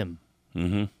just him.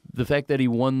 Mm-hmm. The fact that he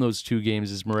won those 2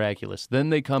 games is miraculous. Then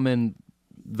they come in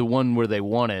the one where they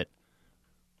won it,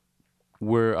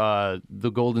 where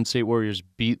the Golden State Warriors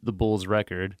beat the Bulls'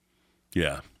 record.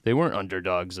 Yeah. They weren't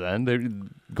underdogs then.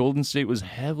 Golden State was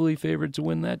heavily favored to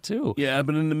win that too. Yeah,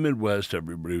 but in the Midwest,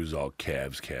 everybody was all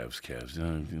Cavs.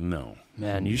 No.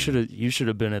 Man, you should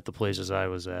have been at the places I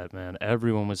was at, man.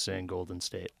 Everyone was saying Golden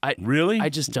State. Really? I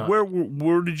just don't.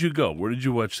 Where did you go? Where did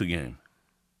you watch the game?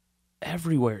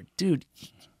 Everywhere. Dude,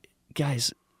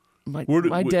 guys, my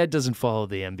dad doesn't follow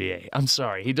the NBA. I'm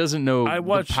sorry. He doesn't know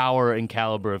the power and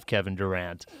caliber of Kevin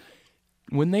Durant.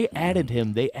 When they added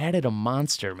him, they added a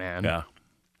monster, man. Yeah.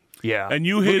 Yeah. And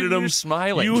you hated him.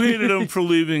 Smiling. You hated him for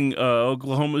leaving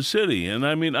Oklahoma City. And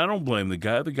I mean, I don't blame the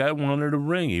guy. The guy wanted a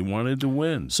ring. He wanted to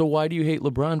win. So why do you hate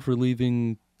LeBron for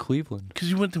leaving Cleveland? Because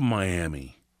he went to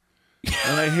Miami.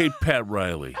 And I hate Pat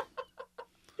Riley.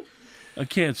 I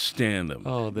can't stand him.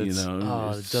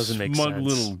 It doesn't make smug sense.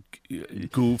 Little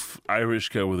goof Irish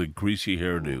guy with a greasy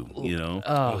hairdo.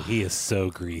 Oh, he is so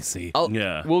greasy.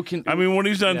 Yeah. Well, when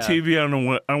he's on TV,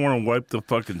 I want to wipe the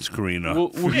fucking screen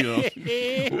off.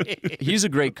 He's a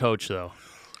great coach, though.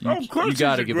 Of course, you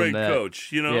gotta he's a give great him that.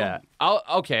 coach. Yeah.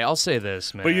 I'll say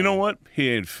this, man. But you know what? He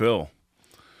ain't Phil.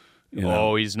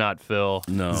 Oh, he's not Phil.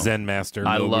 No. Zen master.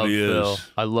 I love Phil.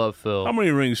 I love Phil. How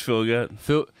many rings Phil got?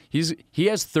 Phil, he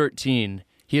has 13.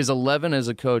 He has 11 as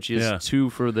a coach. He has 2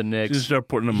 for the Knicks. Just start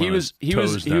putting him on his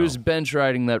toes he was bench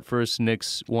riding that first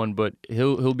Knicks one, but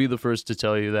he'll be the first to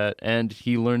tell you that. And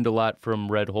he learned a lot from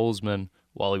Red Holzman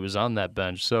while he was on that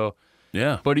bench. So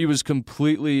yeah, but he was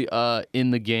completely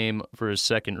in the game for his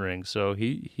second ring. So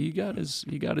he got his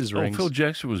rings. Phil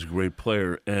Jackson was a great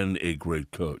player and a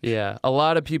great coach. Yeah, a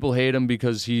lot of people hate him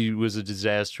because he was a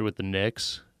disaster with the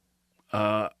Knicks.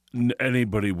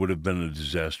 Anybody would have been a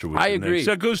disaster with I the agree. Knicks.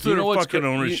 That goes to You their know what's fucking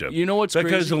ownership. You know what's that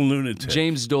crazy? guy's a lunatic.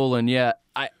 James Dolan, yeah.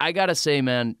 I got to say,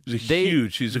 man. He's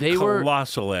huge. He's a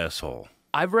colossal asshole.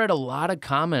 I've read a lot of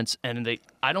comments, and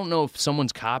I don't know if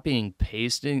someone's copying,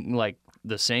 pasting, like,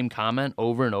 the same comment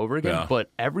over and over again, but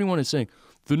everyone is saying,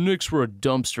 the Knicks were a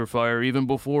dumpster fire even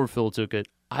before Phil took it.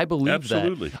 I believe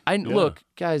Absolutely. that. Look,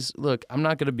 guys, I'm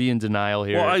not going to be in denial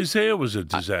here. Well, Isaiah was a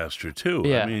disaster, too.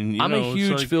 Yeah, I mean, I'm a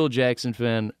huge Phil Jackson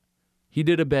fan. He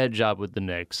did a bad job with the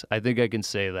Knicks. I think I can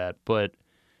say that. But,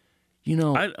 you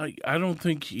know, I don't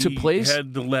think he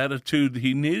had the latitude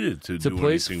he needed to do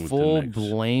place anything with full the Knicks.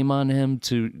 blame on him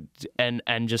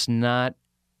and just not,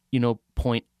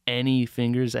 point any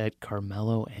fingers at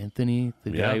Carmelo Anthony,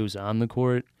 the guy who's on the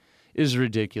court, is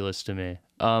ridiculous to me.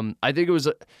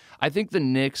 I think the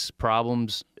Knicks'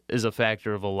 problems is a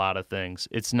factor of a lot of things.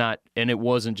 It's not, and it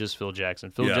wasn't just Phil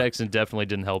Jackson. Phil Jackson definitely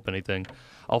didn't help anything.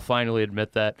 I'll finally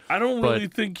admit that. I don't really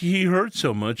think he hurt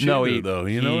so much either, though.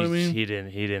 You know what I mean? He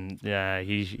didn't. Yeah,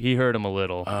 he hurt him a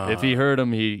little. If he hurt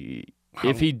him,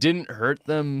 if he didn't hurt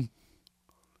them,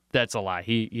 that's a lie.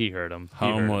 He hurt him.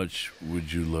 How much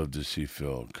would you love to see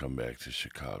Phil come back to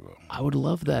Chicago? I would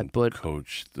love that, but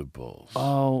coach the Bulls.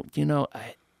 Oh,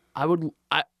 I would.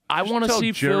 I want to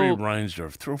see Jerry Phil.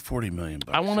 Reinsdorf throw $40 million.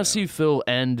 I want to see Phil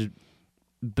end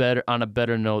better on a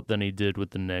better note than he did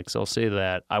with the Knicks. I'll say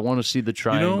that. I want to see the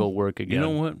triangle work again. You know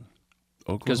what?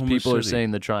 Because people are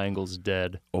saying the triangle's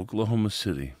dead. Oklahoma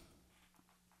City.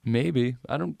 Maybe.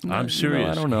 I'm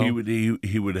serious. I don't know.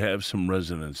 He would have some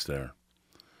resonance there.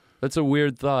 That's a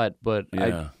weird thought, but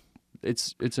yeah.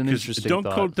 It's an interesting thought.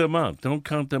 Don't count them out. Don't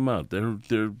count them out. They're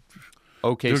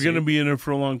okay. They're going to be in it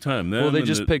for a long time. They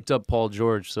just picked up Paul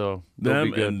George, so they'll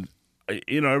be good.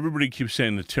 And everybody keeps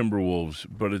saying the Timberwolves,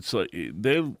 but it's like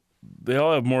they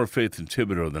all have more faith in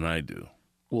Thibodeau than I do.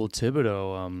 Well,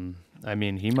 Thibodeau, I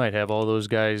mean, he might have all those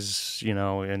guys,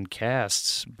 in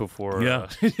casts before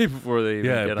before they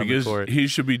even get on the court. He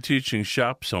should be teaching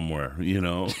shop somewhere.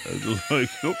 Like.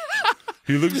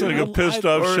 He looks like a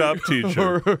pissed-off shop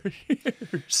teacher. Or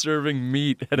serving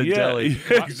meat at a deli.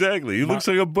 Yeah, exactly. He looks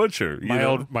like a butcher.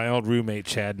 My old roommate,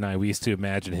 Chad, and I, we used to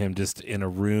imagine him just in a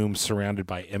room surrounded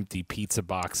by empty pizza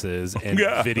boxes and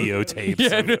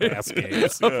videotapes of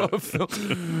baskets.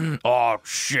 Oh,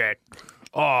 shit.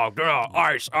 Oh, girl,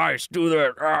 ice, do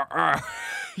that.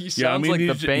 He sounds like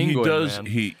the Penguin, he does. Man.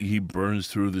 He burns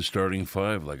through the starting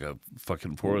five like a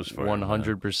fucking forest fire.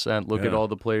 100%. Look at all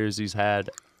the players he's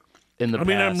had. I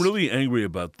mean, I'm really angry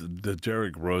about the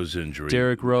Derrick Rose injury.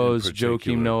 Derrick Rose,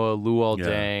 Joakim Noah, Luol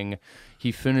Deng.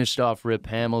 He finished off Rip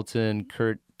Hamilton,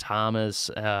 Kurt Thomas.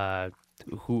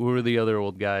 Who are the other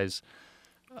old guys?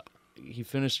 He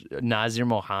finished Nazir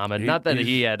Mohammed. Not that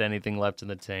he had anything left in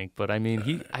the tank, but I mean,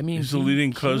 he's the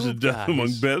leading cause of death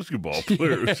among basketball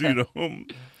players.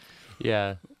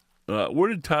 Yeah. Where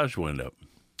did Taj wind up?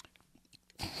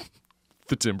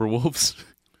 The Timberwolves.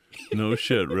 No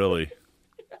shit, really.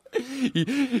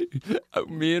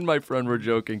 Me and my friend were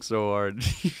joking so hard.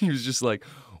 He was just like,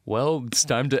 well, it's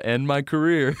time to end my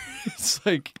career. It's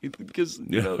like, because,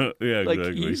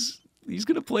 exactly. He's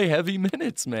going to play heavy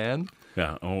minutes, man.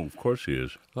 Yeah, of course he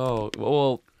is. Oh,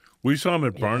 well. We saw him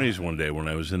at Barney's one day when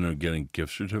I was in there getting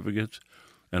gift certificates,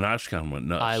 and Ashkan went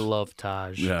nuts. I love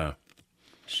Taj. Yeah.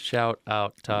 Shout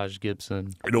out Taj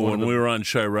Gibson. When we were on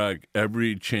Chirac,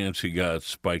 every chance he got,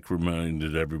 Spike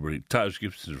reminded everybody, Taj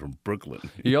Gibson's from Brooklyn.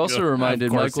 He also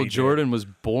reminded Michael Jordan was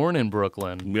born in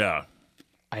Brooklyn. Yeah.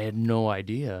 I had no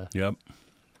idea. Yep.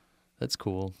 That's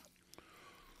cool.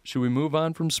 Should we move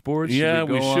on from sports? Yeah,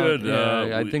 we should.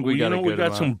 Yeah, I think we got a good we got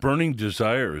amount. some burning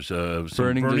desires, some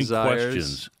burning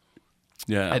questions.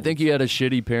 Yeah, I think you had a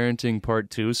shitty parenting part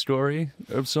 2 story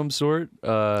of some sort.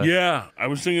 Yeah, I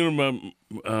was thinking about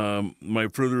my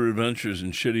further adventures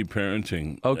in shitty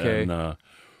parenting. Okay. And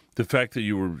the fact that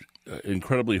you were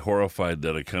incredibly horrified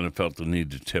that I kind of felt the need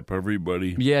to tip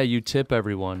everybody. Yeah, you tip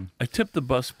everyone. I tipped the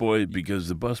busboy because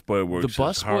the busboy works The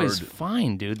as hard. busboy's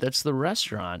fine, dude. That's the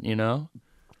restaurant,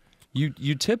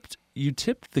 You tipped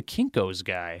the Kinko's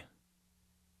guy.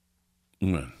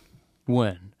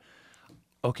 When?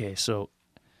 Okay, so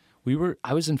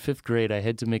I was in 5th grade. I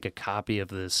had to make a copy of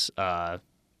this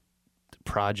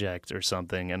project or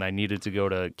something, and I needed to go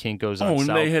to Kinko's on Southport.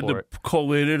 And they had to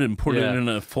collate it and put it in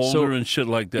a folder and shit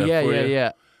like that.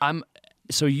 Yeah.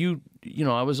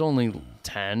 I was only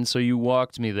 10, so you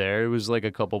walked me there. It was like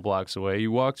a couple blocks away.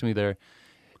 You walked me there.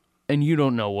 And you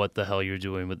don't know what the hell you're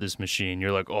doing with this machine.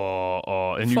 You're like,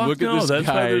 and you look at this that's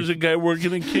guy. Why there's a guy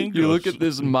working in Kinko's. You look at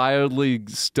this mildly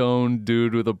stoned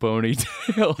dude with a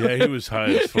ponytail. Yeah, he was high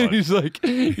as fuck. And he's like,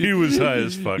 he was high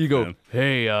as fuck. You go, man.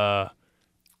 hey,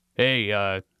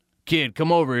 hey, kid,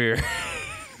 come over here.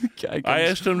 I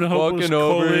asked him to help us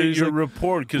collate your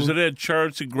report because it had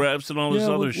charts and graphs and all this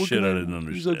other shit I didn't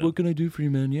understand. He's like, what can I do for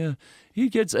you, man? Yeah. He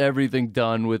gets everything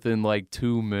done within like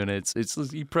 2 minutes.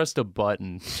 He pressed a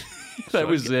button. That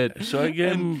was it. So I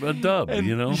gave him a dub,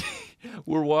 you know?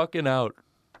 We're walking out.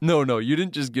 No, you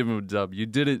didn't just give him a dub. You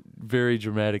did it very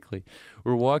dramatically.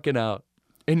 We're walking out.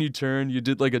 And you turn, you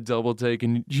did like a double take,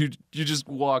 and you just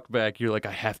walk back. You're like,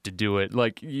 I have to do it.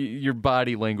 Like, your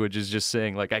body language is just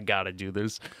saying, like, I got to do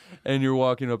this. And you're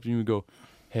walking up and you go,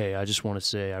 hey, I just want to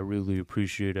say I really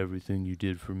appreciate everything you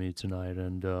did for me tonight.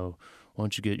 And why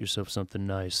don't you get yourself something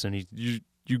nice? And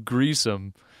you grease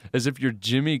him as if you're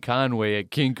Jimmy Conway at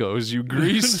Kinko's. You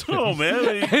grease him. Oh,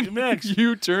 man. And Max,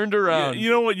 you turned around. You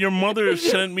know what? Your mother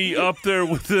sent me up there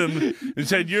with him and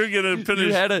said, you're going to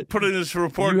finish putting this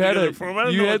report together for him.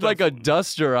 You had like a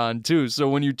duster on, too. So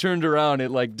when you turned around,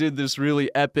 it like did this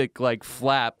really epic like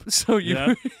flap. So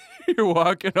you're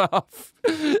walking off.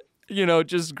 You know,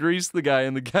 just grease the guy,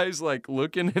 and the guy's like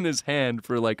looking in his hand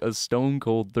for like a stone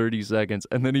cold 30 seconds.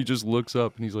 And then he just looks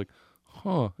up and he's like,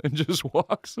 huh, and just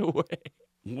walks away.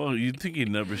 Well, you'd think he'd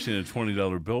never seen a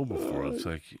 $20 bill before. It's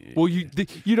like, well, you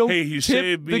don't. Hey, he tip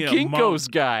saved me the Kinko's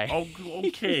guy. Oh,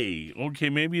 okay,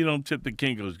 maybe you don't tip the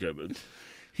Kinko's guy, but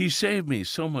he saved me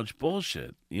so much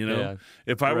bullshit. You know, Yeah,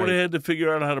 if I would have had to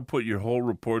figure out how to put your whole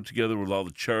report together with all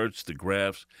the charts, the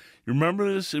graphs. You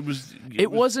remember this? It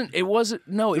wasn't.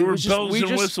 No, it was just bells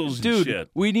and whistles and dude.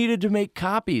 shit. We needed to make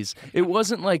copies. It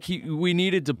wasn't like we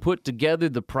needed to put together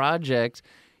the project.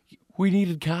 We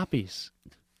needed copies.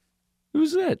 It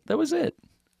was it. That was it.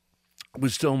 It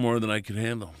was still more than I could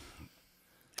handle.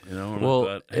 You know, and well, I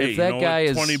thought, hey, if that guy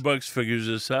is $20 figures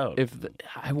this out.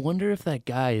 I wonder if that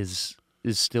guy is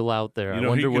still out there. You know, I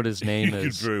wonder what his name is. He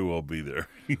could very well be there.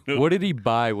 You know? What did he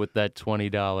buy with that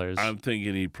 $20? I'm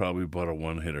thinking he probably bought a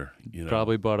one-hitter. You know?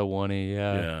 Probably bought a 1-y,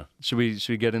 yeah. Should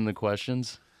we get in the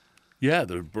questions? Yeah,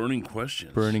 they're burning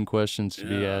questions. Burning questions to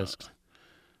be asked.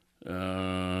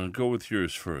 Go with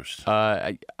yours first.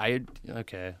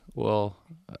 Okay. Well,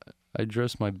 I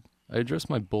addressed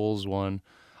my Bulls one.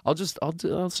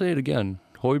 I'll say it again.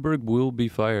 Hoiberg will be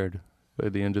fired by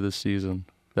the end of the season.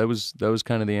 That was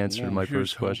kind of the answer to my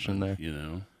first question there. You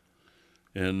know,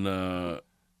 and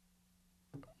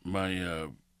my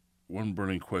one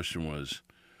burning question was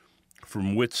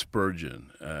from Whit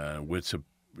Spurgeon. Whit's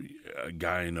a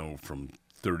guy I know from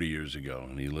 30 years ago,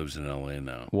 and he lives in L.A.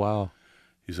 now. Wow.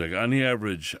 He's like, on the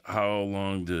average, how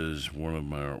long does one of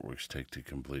my artworks take to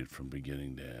complete from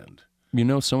beginning to end? You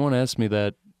know, someone asked me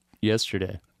that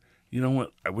yesterday. You know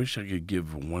what? I wish I could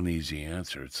give one easy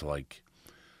answer. It's like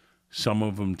some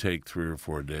of them take 3 or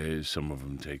 4 days. Some of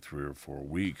them take 3 or 4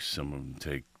 weeks. Some of them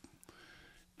take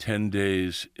 10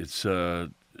 days. It's,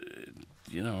 it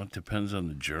depends on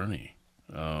the journey.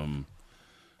 I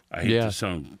hate to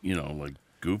sound, like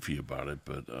goofy about it,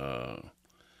 but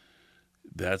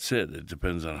that's it. It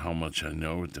depends on how much I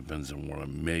know. It depends on what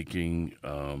I'm making.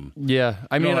 I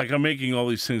mean, I'm making all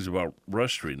these things about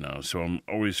Rush Street now, so I'm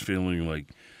always feeling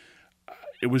like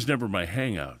it was never my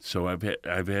hangout. So I've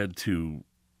had to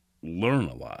learn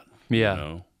a lot. Yeah. You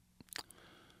know?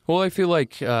 Well, I feel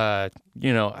like I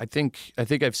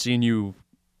think I've seen you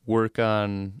work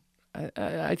on.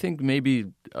 I think maybe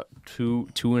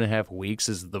 2.5 weeks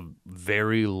is the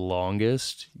very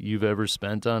longest you've ever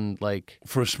spent on, like,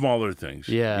 for smaller things.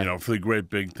 Yeah, for the great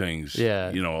big things.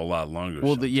 Yeah, a lot longer.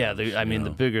 Well,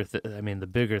 the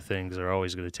bigger things are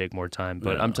always going to take more time.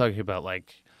 But I'm talking about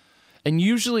and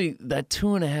usually that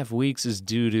 2.5 weeks is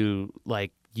due to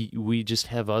we just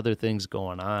have other things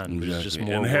going on. Exactly. There's just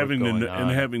more and work having going to on.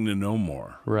 and having to know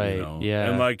more. Right.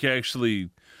 Yeah. And actually.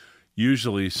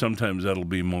 Usually, sometimes that'll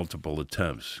be multiple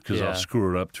attempts because I'll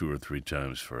screw it up 2 or 3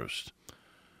 times first.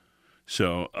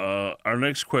 So our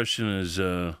next question is,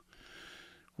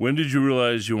 when did you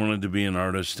realize you wanted to be an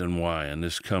artist and why? And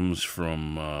this comes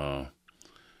from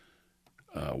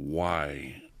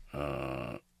why.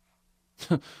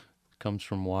 Comes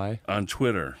from why? On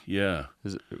Twitter, yeah.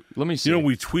 Let me see.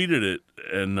 We tweeted it,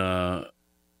 and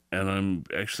I'm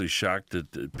actually shocked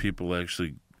that people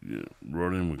actually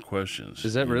wrote in with questions.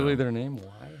 Is that really their name?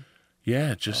 Why?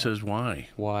 Yeah, it just says why.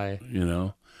 Why?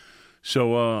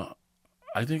 So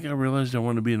I think I realized I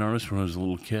wanted to be an artist when I was a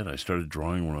little kid. I started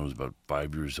drawing when I was about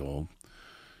 5 years old.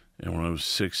 And when I was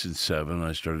 6 and 7,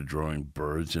 I started drawing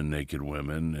birds and naked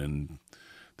women. And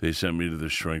they sent me to the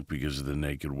shrink because of the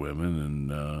naked women.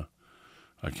 And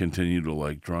I continued to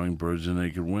like drawing birds and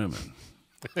naked women.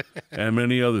 And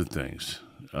many other things.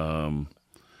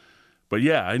 But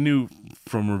yeah, I knew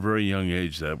from a very young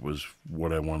age that was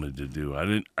what I wanted to do. I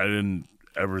didn't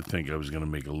ever think I was going to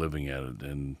make a living at it.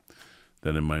 And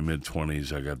then in my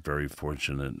mid-20s, I got very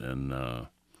fortunate, and I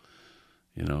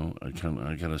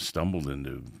kind of stumbled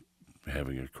into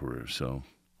having a career. So,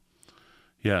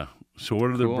 yeah. So, what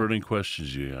are the burning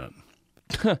questions you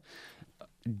got?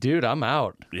 Dude, I'm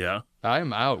out. Yeah,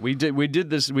 I'm out. We did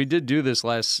do this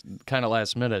last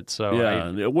minute. So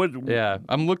yeah.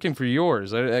 I'm looking for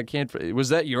yours. I can't. Was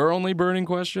that your only burning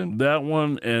question? That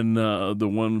one and the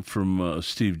one from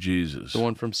Steve Jesus. The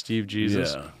one from Steve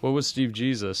Jesus. Yeah. What was Steve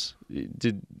Jesus?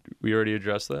 Did we already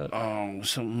address that? Oh,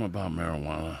 something about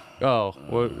marijuana. Oh,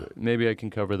 well, maybe I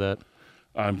can cover that.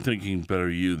 I'm thinking better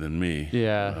you than me.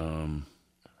 Yeah.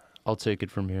 I'll take it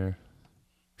from here.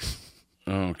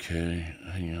 Okay,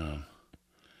 hang on.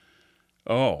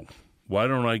 Oh, why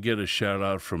don't I get a shout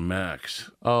out from Max?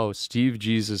 Oh, Steve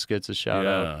Jesus gets a shout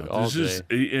out all day.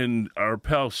 And our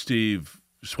pal Steve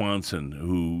Swanson,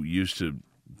 who used to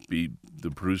be the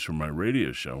producer of my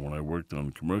radio show when I worked on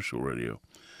commercial radio.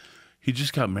 He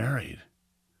just got married.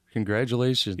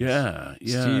 Congratulations. Yeah.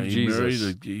 Steve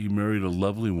Jesus. He married a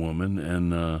lovely woman,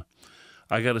 and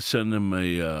I got to send him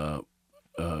a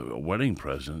wedding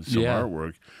present, some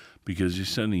artwork, because he's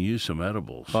sending you some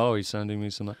edibles. Oh, he's sending me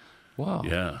some. Wow.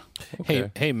 Yeah. Okay.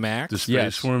 Hey, Max. The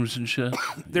space worms and shit.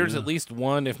 There's at least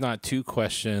one, if not two,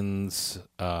 questions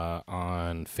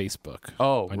on Facebook.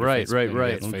 Oh, on right.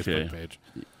 Facebook page.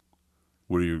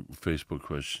 What are your Facebook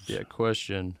questions? Yeah,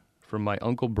 question from my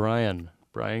uncle Bryan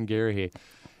Garrihy.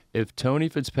 If Tony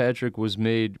Fitzpatrick was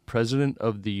made president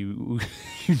of the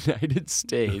United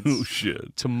States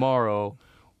tomorrow,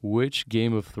 which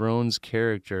Game of Thrones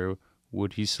character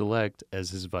would he select as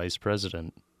his vice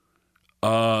president?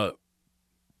 Probably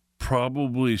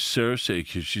Cersei,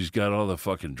 because she's got all the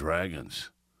fucking dragons.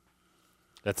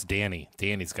 That's Dany.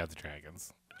 Dany's got the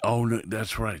dragons. Oh, no,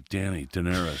 that's right, Dany,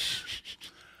 Daenerys.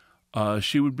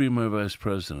 She would be my vice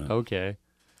president. Okay.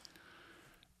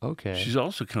 She's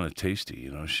also kind of tasty,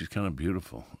 She's kind of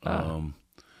beautiful.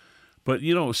 But,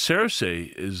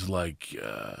 Cersei is like...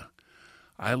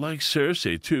 I like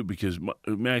Cersei, too, because,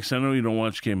 Max, I know you don't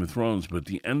watch Game of Thrones, but at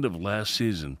the end of last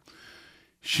season,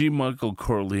 she Michael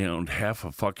Corleoned half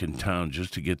a fucking town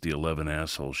just to get the 11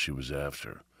 assholes she was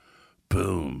after.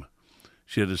 Boom.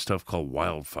 She had this stuff called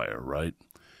Wildfire, right?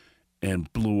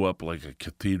 And blew up like a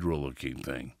cathedral-looking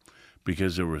thing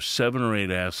because there were 7 or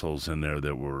 8 assholes in there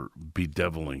that were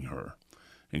bedeviling her,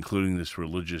 including this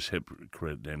religious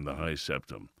hypocrite named the High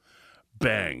Septim.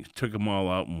 Bang! Took them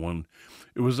all out in one.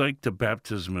 It was like the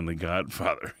baptism in The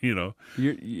Godfather,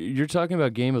 You're talking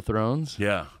about Game of Thrones?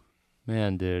 Yeah.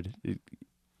 Man, dude.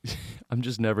 I'm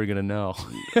just never going to know.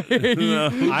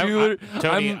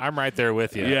 Tony, I'm right there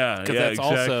with you. Yeah, because that's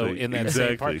exactly, also in that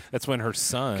same part. That's when her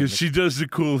son... Because she does the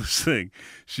coolest thing.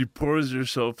 She pours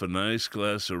herself a nice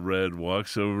glass of red,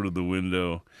 walks over to the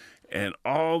window, and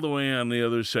all the way on the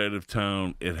other side of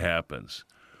town, it happens.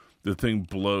 The thing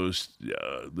blows,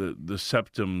 the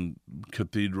Septim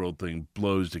Cathedral thing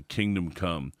blows to Kingdom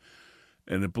Come.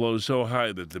 And it blows so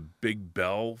high that the big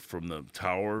bell from the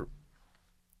tower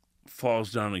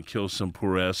falls down and kills some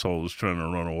poor asshole who's trying to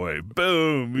run away.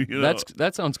 Boom!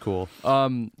 That sounds cool.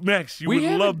 Max, you would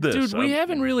love this. Dude, we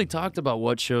haven't really talked about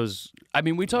what shows... I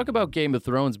mean, we talk about Game of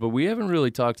Thrones, but we haven't really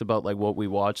talked about like what we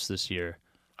watched this year.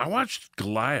 I watched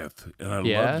Goliath, and I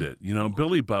loved it.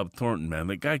 Billy Bob Thornton, man,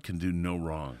 that guy can do no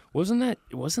wrong. Wasn't that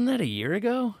a year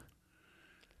ago?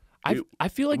 I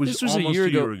feel like this was a almost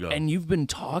year ago, and you've been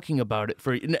talking about it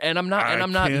and I'm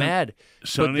not mad.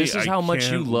 Sonny, but this is how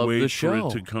much you love the show.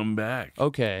 For it to come back.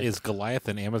 Okay, is Goliath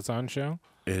an Amazon show?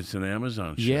 It's an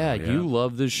Amazon show. Yeah, you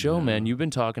love this show, man. You've been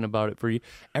talking about it for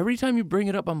every time you bring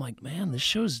it up. I'm like, man, this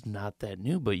show's not that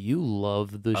new, but you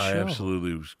love the show. I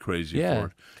absolutely was crazy for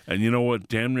it. And you know what?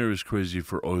 Damn near is crazy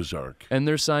for Ozark. And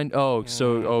they're signed. Oh,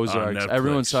 so Ozarks.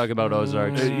 Everyone's talking about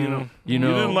Ozarks. You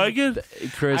didn't like it,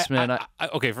 Chris? Man,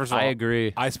 okay. First of all, I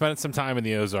agree. I spent some time in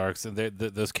the Ozarks, and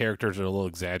those characters are a little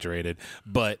exaggerated.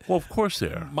 But well, of course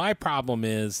they are. My problem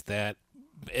is that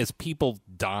as people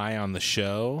die on the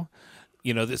show.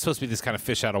 It's supposed to be this kind of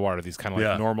fish out of water, these kind of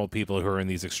like normal people who are in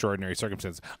these extraordinary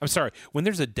circumstances. I'm sorry, when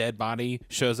there's a dead body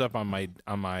shows up on my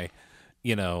out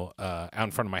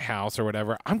in front of my house or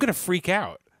whatever, I'm going to freak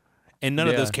out. And none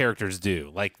of those characters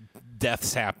do. Like,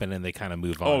 deaths happen and they kind of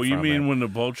move on. Oh, you mean when the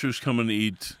vultures come and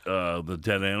eat the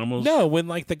dead animals? No, when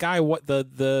like the guy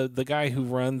the guy who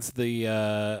runs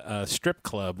the strip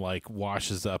club like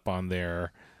washes up on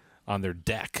their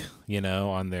deck,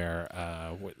 on their.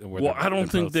 Well, I don't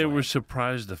think they were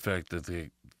surprised the fact that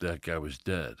that guy was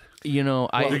dead.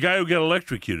 The guy who got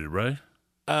electrocuted, right?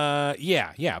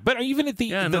 Yeah. But even at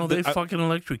the they fucking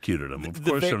electrocuted him. Of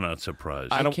course, they're not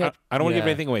surprised. I don't want to give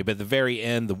anything away, but at the very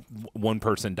end, the one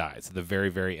person dies. At the very,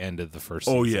 very end of the first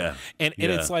season. Oh yeah, and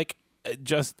it's like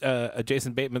just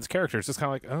Jason Bateman's character is just kind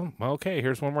of like, oh, well, okay,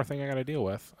 here's one more thing I got to deal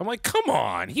with. I'm like, come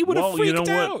on, he would have freaked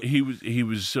out. What? He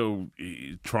was so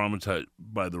traumatized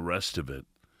by the rest of it,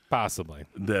 possibly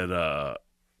that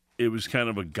it was kind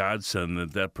of a godsend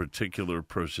that particular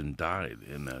person died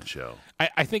in that show.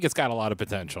 I think it's got a lot of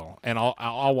potential, and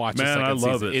I'll watch it. Man, I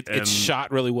love it. It's shot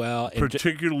really well,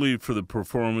 particularly for the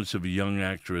performance of a young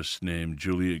actress named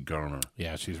Juliet Garner.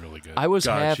 Yeah, she's really good. I was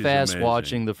half-assed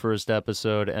watching the first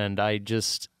episode, and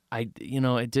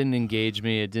it didn't engage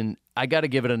me. It didn't. I got to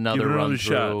give it another run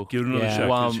through. Give it another shot.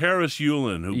 Because Harris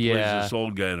Yulin, who plays this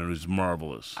old guy, and is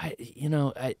marvelous.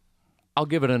 I'll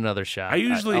give it another shot.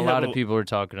 A lot of people are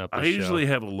talking up this show. I usually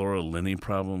have a Laura Linney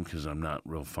problem because I'm not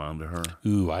real fond of her.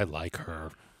 Ooh, I like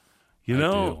her.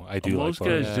 I do. Most like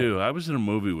guys do. I was in a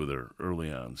movie with her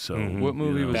early on. So what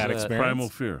movie was that? Primal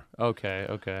Fear.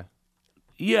 Okay.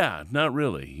 Yeah, not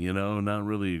really. Not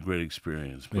really a great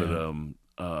experience. But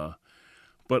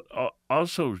but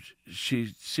also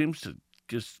she seems to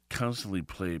just constantly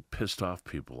play pissed off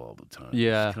people all the time.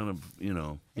 Yeah. It's kind of,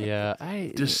 Yeah.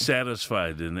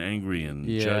 dissatisfied and angry and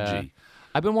judgy.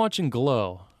 I've been watching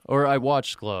Glow, or I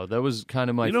watched Glow. That was kind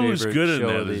of my favorite who's good show.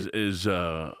 in that is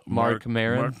Mark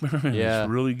Maron. Mark Maron is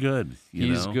really good.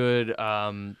 He's good.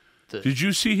 Did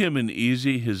you see him in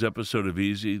Easy, his episode of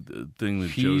Easy, the thing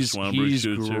that Joe Swanberg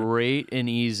shoots? He's great in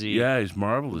Easy. Yeah, he's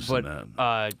marvelous in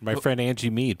that. My friend Angie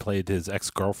Mead played his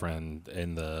ex-girlfriend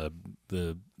in the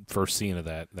first scene of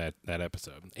that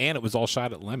episode, and it was all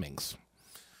shot at Lemmings.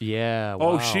 Yeah.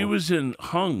 Oh, wow. she was in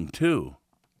Hung too.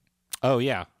 Oh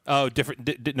yeah. Oh, different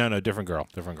girl.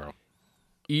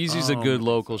 Easy's a good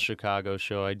local Chicago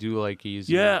show. I do like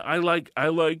Easy. Yeah, I like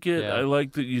it. Yeah. I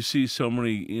like that you see so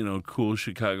many, cool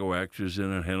Chicago actors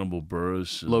in it. Hannibal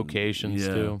Buress. Locations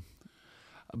too.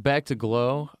 Back to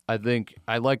Glow. I think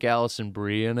I like Allison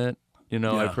Brie in it.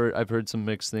 I've heard some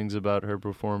mixed things about her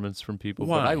performance from people.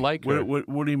 Why? But I like her.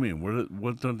 What do you mean?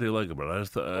 What don't they like about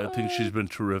it? I think she's been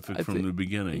terrific from the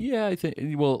beginning. Yeah, I think.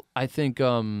 Well, I think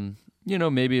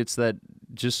maybe it's that.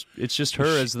 It's just her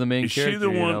as the main character. She the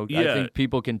one? I think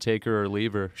people can take her or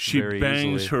leave her. She very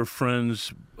bangs easily. her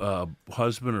friend's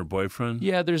husband or boyfriend.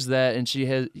 Yeah, there's that, and she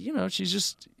has.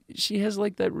 She has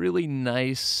like that really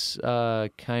nice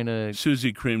kind of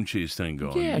Susie Cream Cheese thing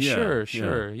going. Yeah,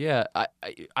 sure. Yeah,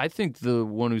 I think the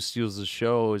one who steals the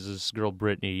show is this girl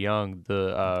Brittany Young,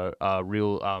 the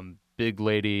real big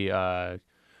lady.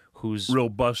 Who's real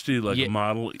busty, like a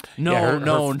model?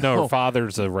 No, her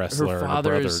father's a wrestler. Her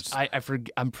father is.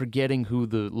 I'm forgetting who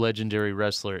the legendary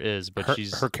wrestler is, but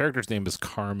her character's name is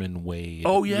Carmen Wade.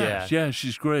 Oh yeah,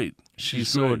 she's great. She's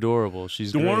so great. Adorable.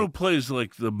 She's the great. one who plays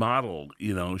like the model.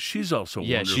 She's also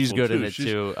wonderful she's good too. in it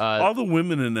too. All the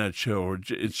women in that show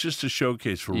it's just a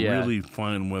showcase for really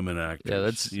fine women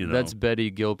actors. Yeah, that's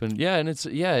Betty Gilpin. Yeah, and it's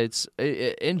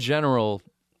in general.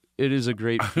 It is a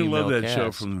great female I love that cast.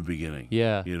 show from the beginning.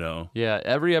 Yeah. Yeah,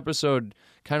 every episode,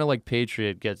 kind of like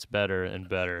Patriot, gets better and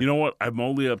better. You know what? I'm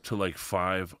only up to like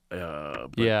 5.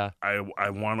 Yeah. I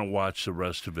want to watch the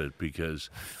rest of it because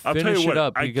I'll Finish tell you what, it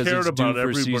up I because cared it's about due for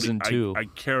everybody. season 2. I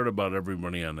cared about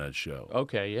everybody on that show.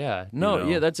 Okay, yeah. No,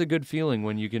 yeah, that's a good feeling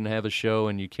when you can have a show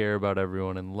and you care about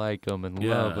everyone and like them and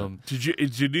love them.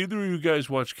 Did either of you guys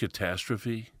watch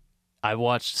Catastrophe? I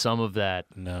watched some of that.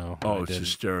 No. Oh, it's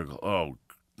hysterical. Oh,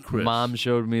 Chris. Mom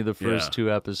showed me the first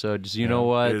 2 episodes. You know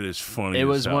what? It is funny. It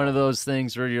was one of those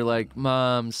things where you're like,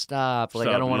 Mom, stop. Like,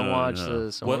 I don't want to watch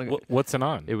this. What's it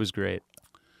on? It was great.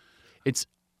 It's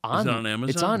on Amazon?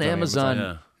 It's on Amazon,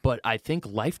 yeah. but I think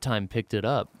Lifetime picked it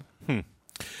up.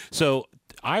 So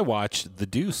I watched The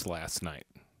Deuce last night,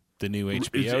 the new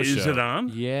HBO show. Is it on?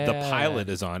 Yeah. The pilot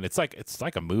is on. It's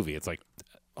like a movie. It's like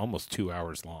almost 2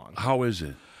 hours long. How is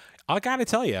it? I got to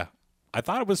tell you, I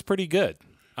thought it was pretty good.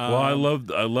 Well, I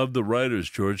love the writers,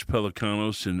 George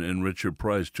Pelecanos and Richard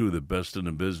Price, two of the best in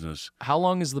the business. How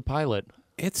long is the pilot?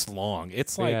 It's long.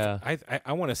 It's like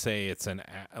I want to say it's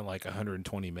like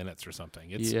 120 minutes or something.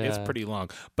 It's pretty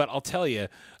long. But I'll tell you,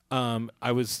 I'm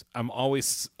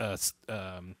always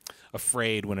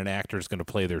afraid when an actor is going to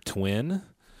play their twin,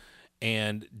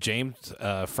 and James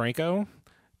Franco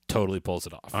totally pulls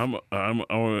it off. I'm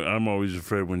always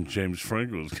afraid when James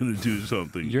Franco is going to do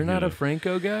something. You're not a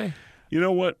Franco guy? You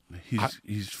know what?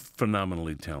 He's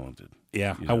phenomenally talented.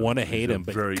 Yeah, I want to hate him,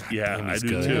 but I do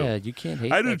good. too. Yeah, you can't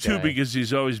hate. I do too guy. because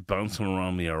he's always bouncing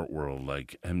around the art world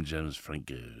like I'm James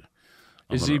Franco.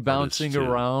 Is he bouncing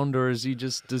around, or does he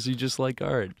just like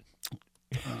art?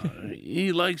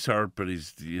 He likes art, but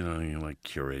he's he like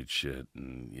curate shit,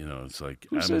 and it's like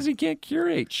who says he can't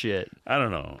curate shit? I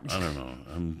don't know.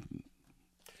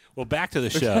 Well, back to the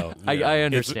show. I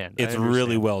understand. It's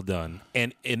really well done,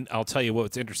 and I'll tell you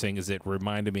what's interesting is it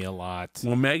reminded me a lot.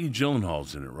 Well, Maggie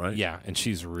Gyllenhaal's in it, right? Yeah, and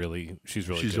she's really She's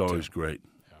good always too. great.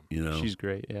 She's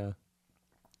great. Yeah.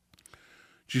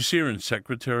 Did you see her in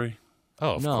Secretary?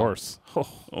 Oh, of course.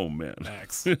 Oh man,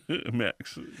 Max.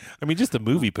 Max. I mean, just the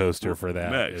movie poster for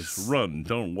that. Max, run,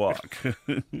 don't walk.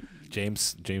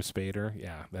 James Spader.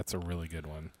 Yeah, that's a really good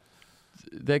one.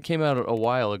 That came out a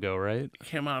while ago, right? It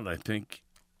came out, I think.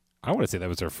 I want to say that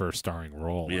was her first starring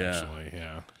role. Yeah. Actually,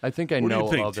 yeah. I think I What know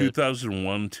do you think? of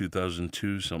 2001,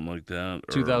 2002, something like that.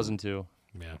 it. 2002.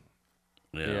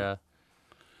 Yeah.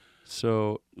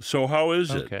 So how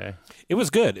is it? okay. It was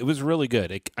good. It was really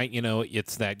good.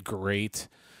 It's that great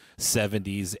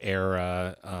 70s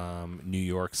era New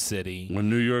York City. When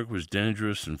New York was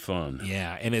dangerous and fun.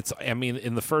 Yeah, and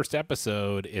in the first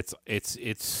episode,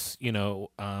 it's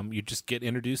you just get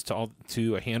introduced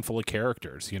to a handful of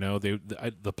characters.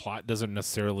 The plot doesn't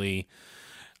necessarily.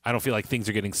 I don't feel like things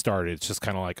are getting started. It's just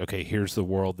kind of like, okay, here's the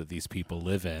world that these people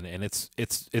live in, and it's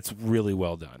really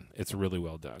well done. It's really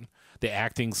well done. The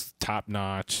acting's top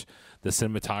notch. The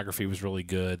cinematography was really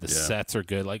good. The sets are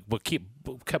good. Like what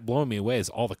kept blowing me away is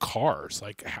all the cars.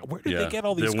 Like where did they get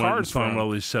all these cars from? They found all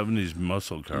these 70s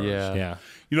muscle cars. Yeah.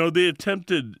 They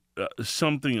attempted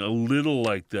something a little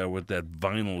like that with that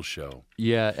vinyl show.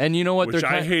 Yeah, and you know what? Which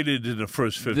I hated in the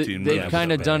first 15 minutes. They've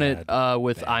kind of done it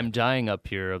with I'm Dying Up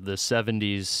Here of the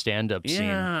 70s stand-up scene.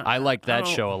 I like that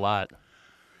show a lot.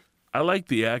 I like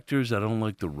the actors. I don't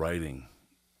like the writing.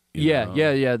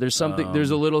 Yeah. There's something.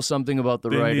 There's a little something about the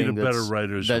writing. They need a better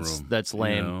writer's room. That's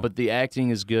lame. But the acting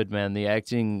is good, man. The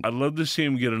acting. I'd love to see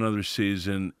him get another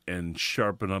season and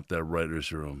sharpen up that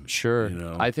writer's room. Sure.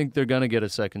 I think they're gonna get a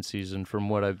second season, from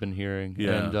what I've been hearing.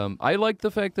 Yeah. And I like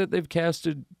the fact that they've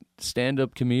casted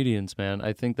stand-up comedians, man.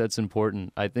 I think that's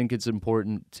important. I think it's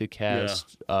important to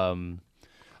cast.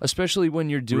 Especially when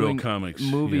you're doing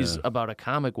movies about a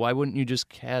comic, why wouldn't you just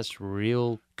cast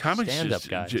real stand-up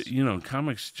guys?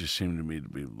 Comics just seem to me to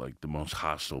be like the most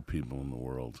hostile people in the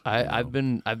world. I've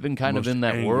been kind of in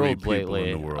that world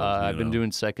lately. I've been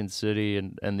doing Second City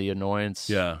and The Annoyance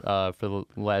for the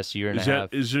last year and a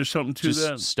half. Is there something to that?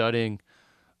 Just studying.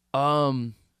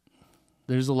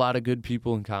 There's a lot of good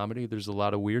people in comedy. There's a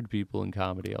lot of weird people in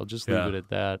comedy. I'll just leave it at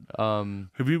that.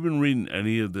 Have you been reading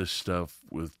any of this stuff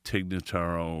with Tig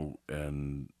Notaro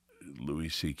and Louis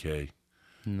C.K.?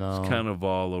 No. It's kind of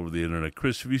all over the internet.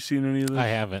 Chris, have you seen any of this? I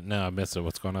haven't. No, I missed it.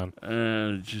 What's going on?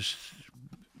 Just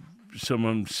some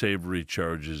unsavory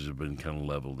charges have been kind of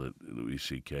leveled at Louis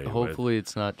C.K. Hopefully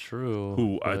it's not true.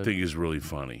 Who I think is really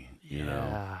funny. You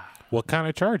know. What kind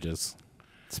of charges?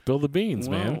 Spill the beans,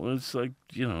 man. Well, it's like,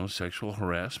 sexual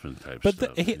harassment type but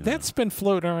stuff. That's been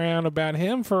floating around about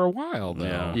him for a while,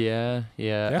 though. Yeah.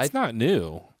 That's not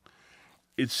new.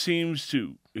 It seems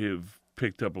to have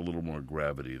picked up a little more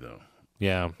gravity, though.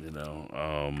 Yeah.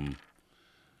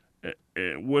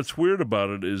 What's weird about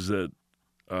it is that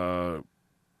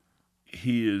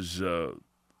he is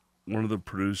one of the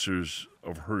producers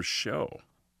of her show.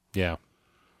 Yeah.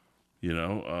 She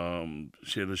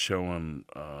had a show on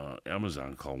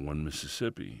Amazon called One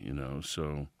Mississippi,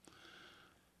 so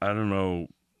I don't know.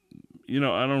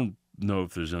 I don't know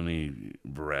if there's any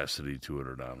veracity to it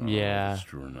or not. I don't know if it's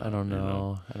true or not. I don't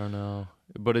know.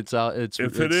 But it's out.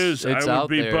 If it is, I would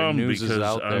be bummed because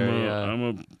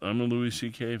I'm a Louis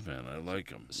C.K. fan. I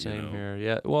like him. Same here.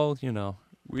 Yeah. Well,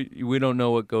 we don't know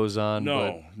what goes on.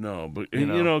 But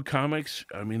comics.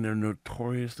 I mean, they're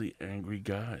notoriously angry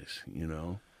guys.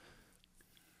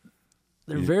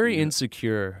 They're very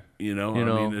insecure. I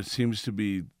mean, it seems to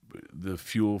be the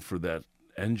fuel for that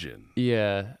engine.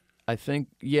 Yeah, I think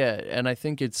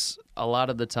it's a lot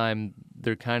of the time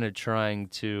they're kind of trying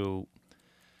to.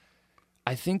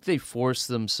 I think they force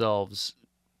themselves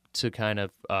to kind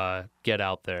of get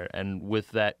out there, and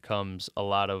with that comes a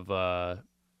lot of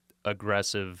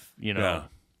aggressive,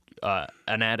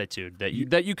 an attitude that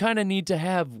you kind of need to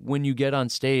have when you get on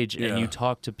stage and you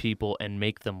talk to people and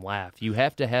make them laugh. You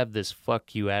have to have this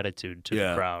 "fuck you" attitude to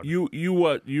the crowd. You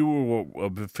were a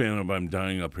big fan of I'm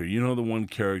Dying Up Here. You know the one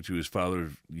character whose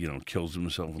father kills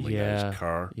himself in the guy's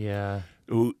car. Yeah.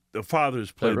 Who the father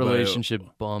is played that relationship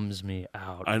bums me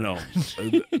out. I know.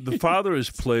 The father is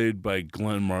played by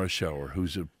Glenn Marshauer,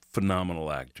 who's a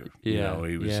phenomenal actor. He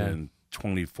was in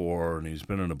 24 and he's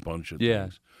been in a bunch of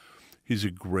things. He's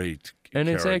a great and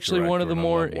it's actually one of the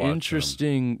more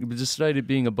interesting. Despite it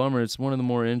being a bummer, it's one of the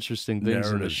more interesting things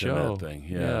in the show.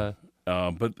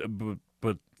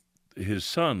 But his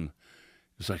son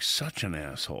is like such an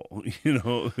asshole. You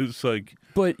know, it's like.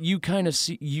 But you kind of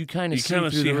see through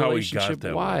the how he relationship got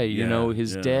that why. way. You Yeah, know,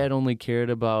 his yeah. dad only cared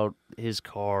about his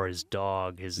car, his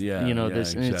dog, his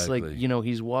this, and it's like exactly.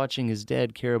 he's watching his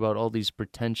dad care about all these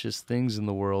pretentious things in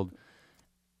the world,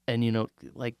 and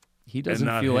like he doesn't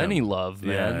not feel him. any love,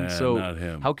 man. Yeah, so not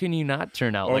him. how can you not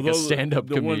turn out like Although a stand-up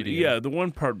the comedian? the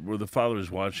one part where the father is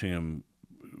watching him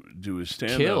do his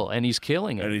stand-up. Kill, and he's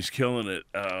killing it. And he's killing it.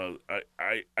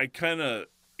 I kind of,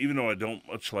 even though I don't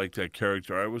much like that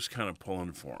character, I was kind of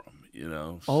pulling for him, you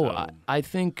know. Oh, so. I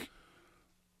think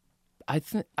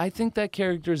that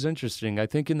character is interesting. I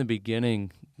think in the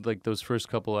beginning, like those first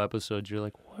couple episodes, you're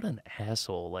like, what an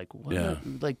asshole! Like, what? Yeah.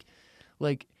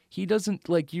 Like he doesn't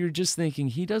like. You're just thinking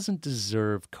he doesn't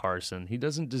deserve Carson. He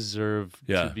doesn't deserve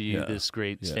to be this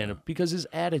great stand-up because his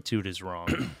attitude is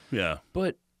wrong. Yeah.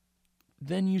 But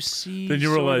then you see. Then you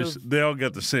sort realize of- they all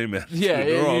got the same attitude. Yeah,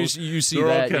 They're all, you see they're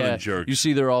that. all kind Yeah, of jerks. you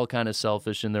see they're all kind of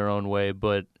selfish in their own way.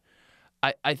 But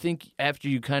I think after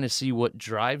you kind of see what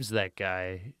drives that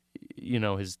guy,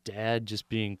 his dad just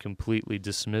being completely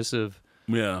dismissive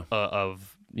Yeah.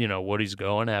 of what he's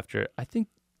going after. I think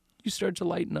you start to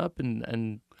lighten up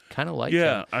and kind of like him.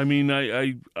 Yeah, I mean,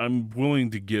 I'm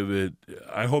willing to give it.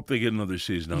 I hope they get another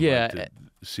season. I'd like to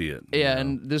see it. Yeah, you know?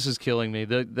 and this is killing me.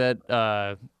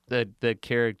 That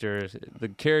character, the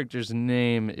character's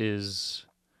name is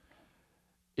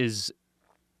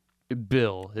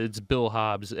Bill. It's Bill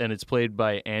Hobbs, and it's played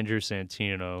by Andrew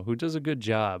Santino, who does a good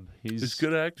job. He's a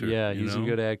good actor. Yeah, he's a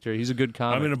good actor. He's a good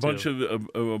comic. I mean, a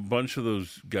too. bunch of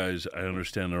those guys. I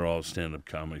understand they're all stand-up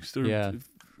comics. They're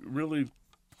really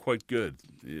quite good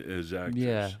as actors.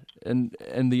 Yeah, and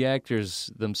the actors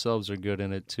themselves are good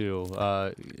in it too.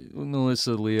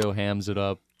 Melissa Leo hams it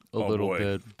up a little boy.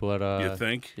 bit, but You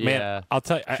think? Yeah, Man, I'll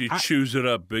tell you, She chews it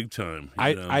up big time.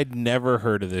 you know? I'd never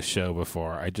heard of this show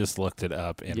before. I just looked it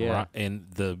up, and Yeah. and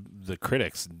the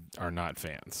critics are not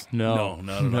fans. no,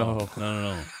 not at all.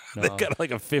 No. They got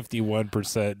like a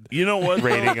 51% You know what?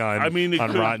 rating on I mean, it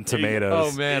on could- Rotten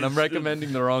Tomatoes. Oh man, I'm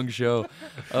recommending the wrong show.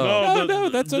 No,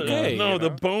 that's okay, No, you know?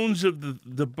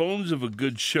 the bones of a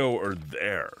good show are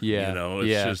there. Yeah, you know, it's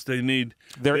yeah. just they need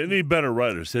better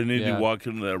writers. They need Yeah. to walk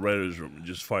into that writers' room and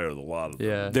just fire the lot of them.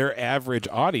 Yeah, Their average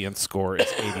audience score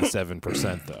is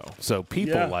 87%, though. So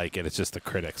people Yeah. like it. It's just the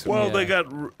critics. who Well, Yeah. they got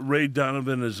Ray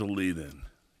Donovan as a lead-in.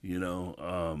 You know,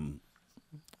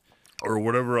 or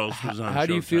whatever else was on. how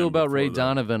do you feel Showtime about Ray before that.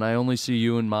 Donovan? I only see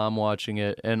you and Mom watching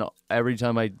it, and every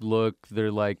time I look,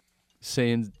 they're like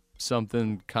saying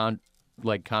something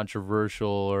controversial,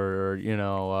 or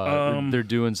they're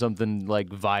doing something like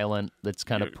violent that's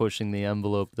kind of pushing the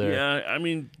envelope there. Yeah, I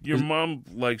mean, your mom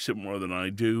likes it more than I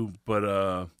do,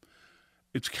 but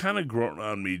it's kind of grown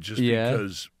on me just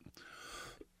because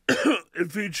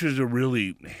it features a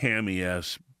really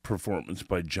hammy-ass performance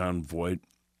by Jon Voight,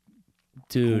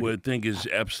 Dude, who I think is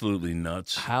absolutely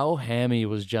nuts. how hammy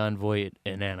was Jon Voight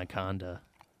in Anaconda?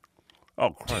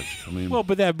 Oh, Christ. I mean, Well,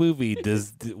 but that movie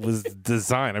was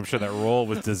designed. I'm sure that role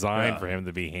was designed for him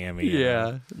to be hammy. you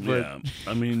know? But yeah,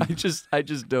 I mean, I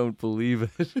just don't believe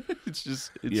it. it's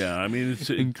I mean, it's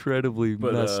incredibly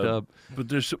messed up. But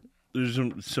there's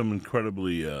some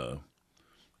incredibly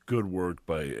good work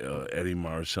by Eddie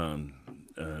Marsan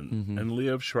and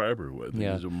Liev Schreiber, who I think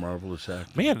is a marvelous actor.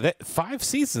 Man, that 5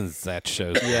 seasons that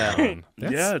show's Yeah. been on.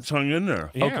 That's- Yeah, it's hung in there.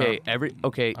 yeah.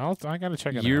 Okay, I gotta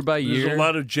check it year out. by There's year. a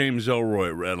lot of James Elroy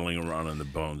rattling around in the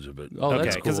bones of it. Oh,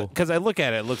 that's Okay, cool. because I look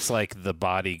at it, it looks like The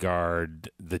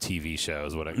Bodyguard, the TV show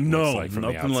is what it No, looks like from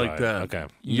the nothing like outside. that. Okay.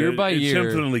 Year by it's year.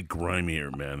 infinitely grimier,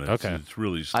 man. It's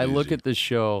really I look sleazy. at the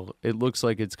show. It looks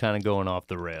like it's kind of going off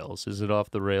the rails. Is it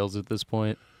off the rails at this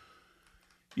point?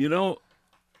 You know,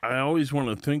 I always want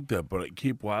to think that, but I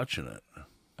keep watching it.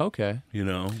 Okay. You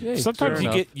know, Yeah, Sometimes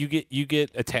fair enough. you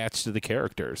get attached to the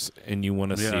characters and you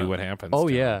want to see what happens. Oh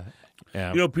to yeah. them.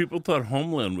 Yeah. you know, people thought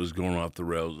Homeland was going off the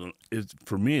rails, and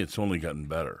for me, it's only gotten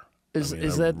better. Is I mean,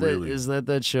 is I that really-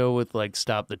 that show with like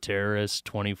Stop the Terrorists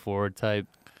 24 type?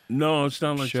 No, it's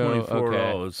not like show? 24 Okay.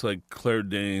 at all. It's like Claire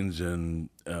Danes and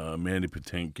Mandy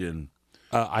Patinkin.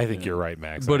 I think you're right,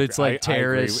 Max. But I- it's like I agree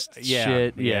terrorist with-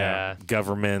 shit, yeah.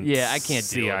 Government. Yeah, I can't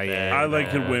deal with CIA. that. I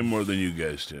like it way more than you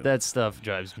guys do. That stuff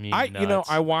drives me nuts.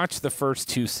 I watched the first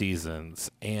 2 seasons,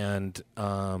 and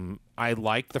I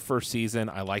liked the first season.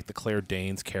 I like the Claire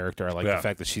Danes character. I like the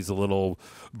fact that she's a little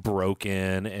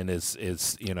broken and is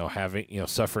having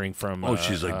suffering from. Oh,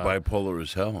 she's like bipolar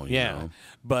as hell. You know?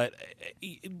 But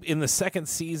in the second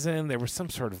season, there was some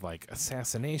sort of like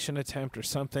assassination attempt or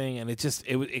something, and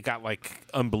it got like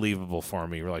unbelievable for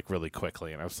me like really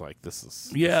quickly, and I was like, this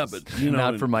is but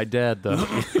not for my dad though.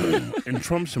 In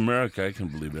Trump's America, I can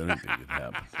believe anything could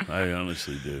happen. I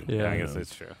honestly do. Yeah, I guess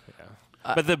it's true. Yeah.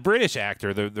 But the British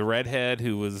actor, the redhead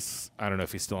who was, I don't know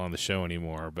if he's still on the show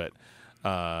anymore, but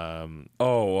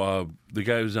the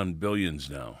guy who's on Billions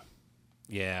now.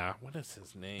 Yeah, what is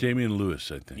his name? Damian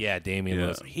Lewis, I think. Yeah, Damian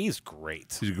Lewis. He's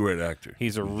great. He's a great actor.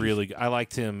 He's a really. I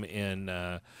liked him in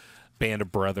Band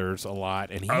of Brothers a lot,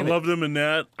 and I loved him in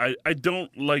that. I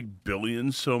don't like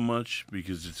Billions so much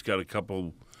because it's got a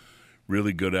couple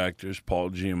really good actors,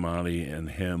 Paul Giamatti and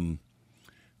him,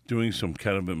 doing some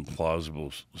kind of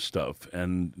implausible stuff,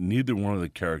 and neither one of the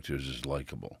characters is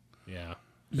likable. Yeah,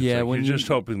 when you're just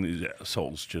hoping these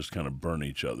assholes just kind of burn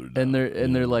each other down.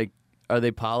 And they're like, are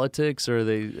they politics or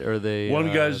are they?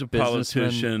 One guy's a businessmen?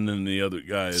 politician, and the other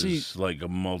guy is like a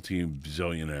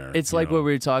multi-zillionaire. It's like what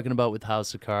we were talking about with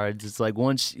House of Cards. It's like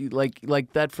once,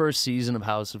 like that first season of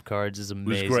House of Cards is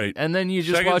amazing. It was great. And then you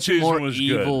just watch more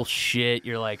evil shit.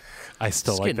 You're like, I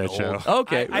still like that show.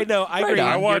 Okay, I know. I agree.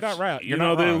 I watched, You're not right. You're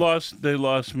not wrong. They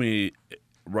lost me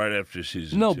right after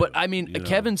season 2. But I mean,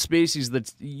 Kevin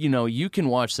Spacey's you can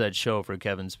watch that show for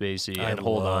Kevin Spacey and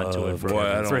hold on to it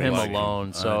for him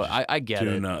alone. So I get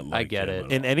it. I get it.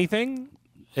 In anything?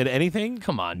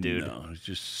 Come on, dude. No, he's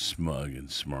just smug and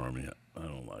smarmy. I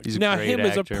don't like He's it. Now, a great him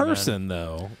as a actor, person,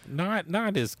 though,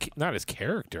 not his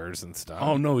characters and stuff.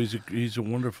 Oh no, he's a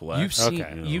wonderful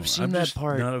actor. You've seen I'm that just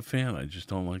part. Not a fan. I just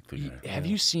don't like the guy. Have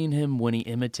you seen him when he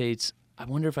imitates? I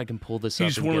wonder if I can pull this up.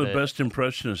 He's one of the best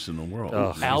impressionists in the world.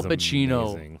 Oh, Al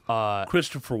Pacino,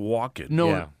 Christopher Walken. No,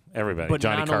 yeah, everybody. but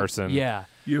Johnny Carson. Yeah,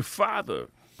 Your father.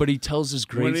 but he tells this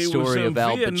great story of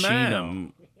Al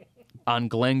Pacino on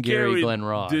Glenn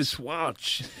Ross. This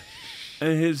watch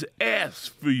and his ass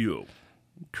for you.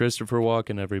 Christopher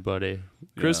Walken, everybody.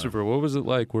 Yeah. Christopher, what was it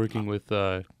like working with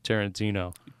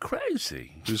Tarantino?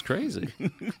 Crazy. It was crazy.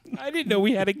 I didn't know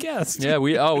we had a guest. Yeah,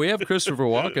 we have Christopher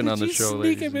Walken on the show.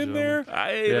 Sneak him in there.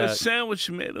 I ate a sandwich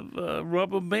made of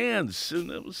rubber bands, and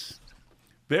it was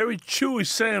very chewy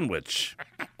sandwich.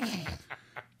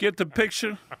 Get the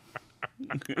picture?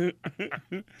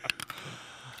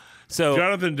 So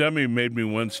Jonathan Demme made me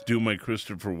once do my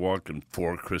Christopher Walken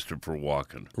for Christopher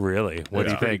Walken. Really? What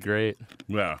do you think? Great.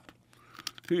 Yeah.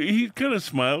 He kind of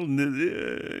smiled,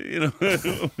 and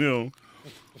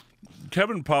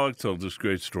Kevin Pollak told this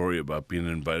great story about being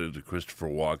invited to Christopher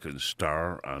Walken's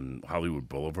Star on Hollywood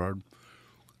Boulevard.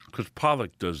 Because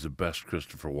Pollak does the best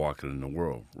Christopher Walken in the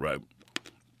world, right?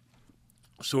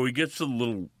 So he gets to the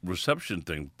little reception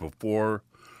thing before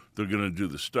they're going to do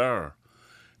the Star.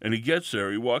 And he gets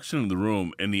there, he walks into the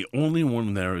room, and the only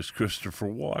one there is Christopher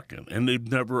Walken. And they've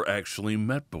never actually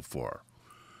met before.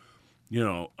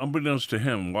 Unbeknownst to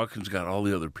him, Walken's got all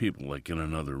the other people, like, in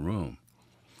another room.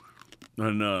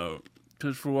 And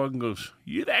Christopher Walken goes,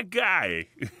 "You that guy."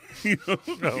 You're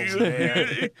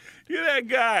that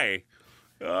guy.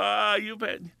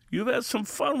 You've had some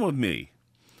fun with me.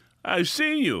 I've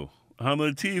seen you on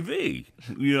the TV,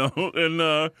 and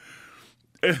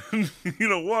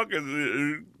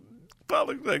Walken,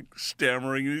 Pollak's like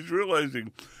stammering, and he's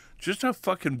realizing just how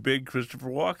fucking big Christopher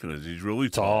Walken is. He's really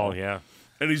tall, yeah,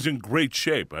 and he's in great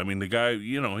shape. I mean, the guy,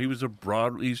 he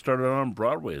started on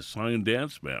Broadway, a song and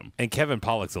dance man. And Kevin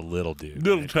Pollak's a little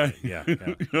dude, tiny, yeah.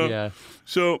 Yeah.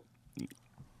 So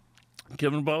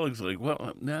Kevin Pollak's like,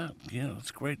 well,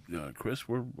 it's great, Chris.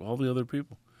 We're all the other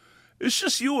people. It's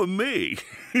just you and me,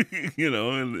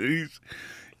 and he's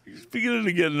beginning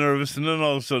to get nervous, and then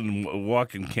all of a sudden,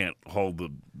 Walken can't hold the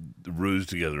ruse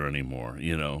together anymore,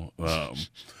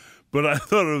 But I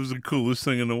thought it was the coolest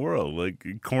thing in the world, like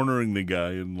cornering the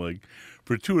guy and like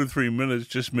for 2 or 3 minutes,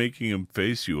 just making him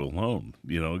face you alone.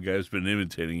 A guy's been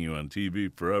imitating you on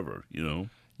TV forever.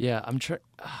 Yeah, I'm trying.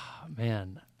 Oh,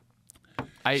 man,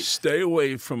 Stay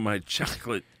away from my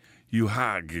chocolate, you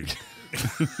hog.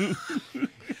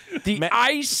 The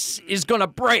ice is gonna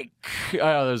break. Oh,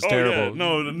 that was terrible. Yeah.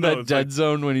 No, that dead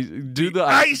zone when he the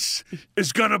ice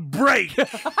is gonna break.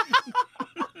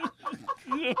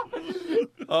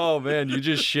 Oh man, you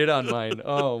just shit on mine.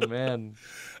 Oh man.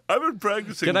 I've been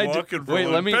practicing walking for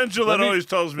let me always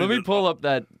tells me. Let me pull up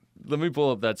that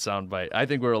soundbite. I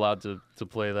think we're allowed to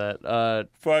play that.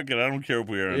 Fuck it, I don't care if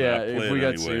we are. Yeah, not. if we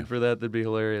got sued for that, that'd be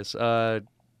hilarious.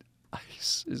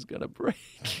 Ice is gonna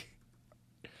break.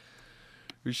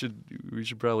 We should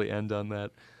probably end on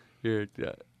that. Here,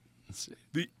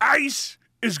 The ice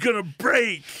is gonna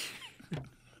break.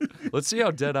 Let's see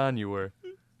how dead on you were.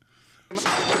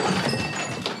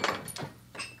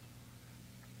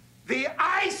 The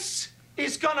ice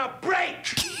is gonna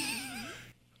break.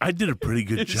 I did a pretty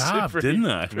good job, didn't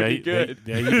I? Pretty good.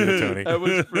 Yeah, you did it, Tony. That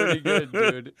was pretty good,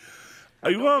 dude.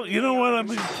 Well, you know what? I'm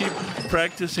going to keep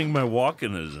practicing my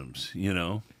Walkenisms, you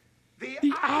know.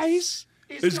 The ice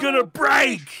It's going to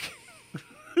break.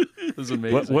 It was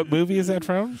amazing. What movie is that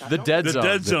from? The Dead The Zone.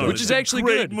 Dead Zone. Which It's is a actually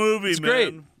great good. movie, It's man.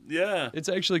 great. Yeah. It's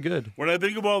actually good. When I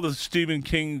think of all the Stephen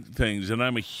King things, and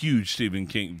I'm a huge Stephen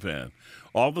King fan,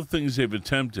 all the things they've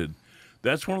attempted,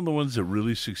 that's one of the ones that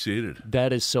really succeeded.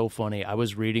 That is so funny. I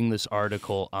was reading this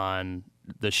article on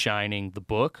The Shining, the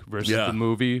book, versus Yeah. the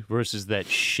movie, versus that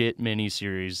shit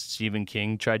miniseries Stephen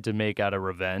King tried to make out of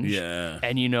revenge. Yeah.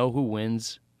 And you know who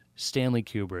wins? Stanley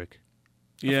Kubrick.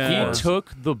 Yeah. He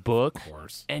took the book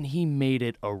course. and he made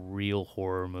it a real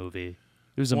horror movie.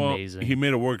 It was amazing. He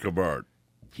made a work of art.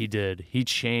 He did. He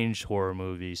changed horror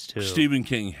movies too. Stephen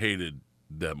King hated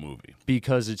that movie.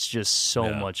 Because it's just so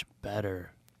Yeah. much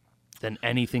better than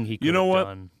anything he could You know have what?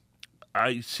 done.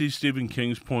 I see Stephen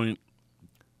King's point.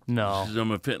 No.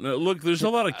 I'm a fan. Now, look, there's a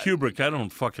lot of Kubrick I don't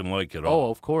fucking like at all.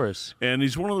 Oh, of course. And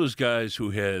he's one of those guys who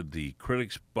had the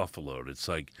critics buffaloed. It's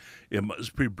like, it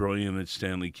must be brilliant at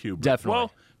Stanley Kubrick. Definitely.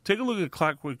 Well, take a look at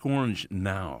Clockwork Orange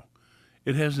now.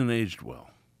 It hasn't aged well.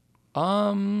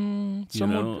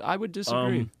 Someone I would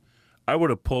disagree. I would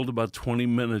have pulled about 20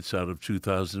 minutes out of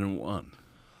 2001.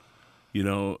 You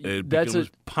know, it becomes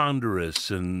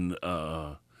ponderous and...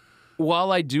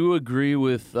 While I do agree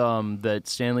with that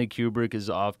Stanley Kubrick is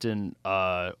often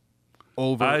Eyes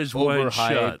Wide overhyped,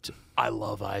 Shut. I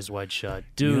love Eyes Wide Shut,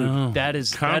 dude. Yeah. That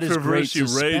is great Controversy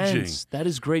suspense. raging. That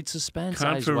is great suspense. Eyes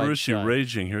Wide Controversy Shut.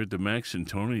 raging here at the Max and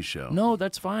Tony show. No,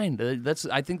 that's fine.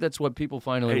 I think that's what people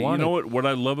finally Hey, want. you know what? What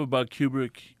I love about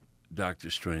Kubrick, Dr.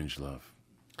 Strangelove.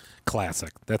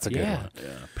 Classic. That's a good Yeah. one. Yeah.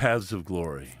 Paths of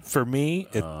Glory. For me,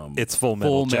 it's Full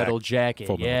Full Metal Metal Jacket.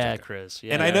 Full Metal Yeah, Jacket. Chris.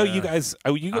 Yeah. And I know you guys,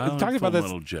 you I like talking about Full this.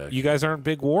 Metal Jacket. You guys aren't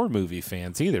big war movie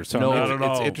fans either. So No, I mean, Not at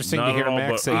all. it's interesting Not to at hear all,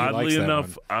 Max but say he likes that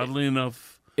one. oddly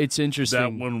enough, It's interesting.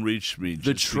 that one reached me.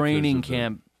 The just training because of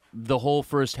camp, the whole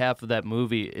first half of that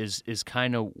movie is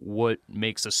kind of what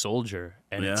makes a soldier,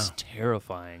 and it's Yeah.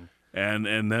 terrifying. And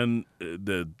then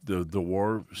the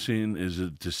war scene is a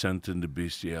descent into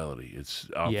bestiality. It's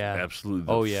Yeah. absolutely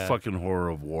the Oh, yeah. fucking horror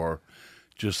of war,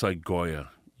 just like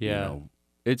Goya. Yeah. You know?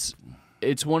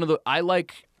 It's one of the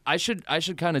I should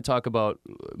kind of talk about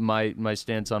my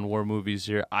stance on war movies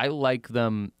here. I like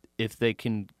them if they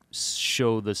can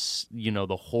show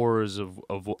the horrors of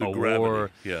a gravity,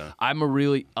 war. yeah. I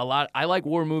like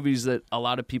war movies that a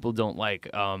lot of people don't like.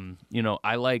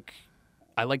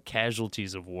 I like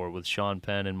Casualties of War with Sean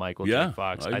Penn and Michael Yeah, J.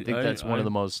 Fox. I- I think that's one of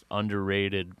the most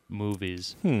underrated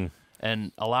movies.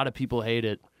 And a lot of people hate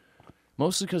it,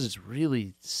 mostly because it's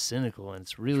really cynical and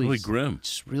it's really grim.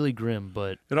 It's really grim,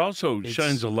 but It also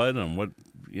shines a light on what,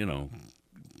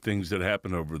 things that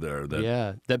happen over there.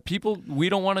 That, that people we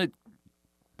don't want to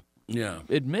Yeah.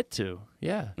 admit to.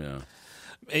 Yeah.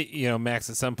 Yeah. Max,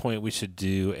 at some point we should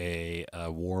do a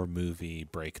war movie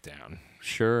breakdown.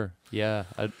 Sure. Yeah.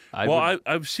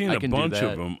 I've seen I a can do bunch that.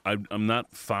 of them. I'm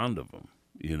not fond of them.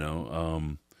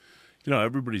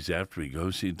 Everybody's after me. Go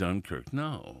see Dunkirk.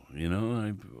 No,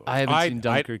 I haven't seen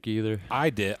Dunkirk either. I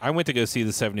did. I went to go see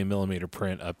the 70mm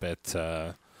print up at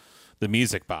the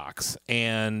Music Box,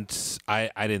 and I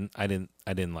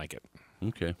didn't like it.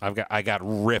 Okay. I got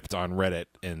ripped on Reddit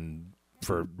and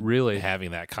for Really?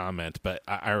 having that comment, but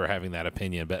or having that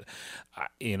opinion. But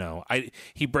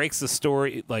he breaks the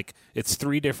story like it's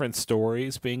three different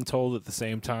stories being told at the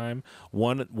same time.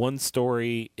 One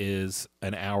story is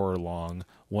an hour long,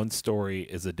 one story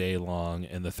is a day long,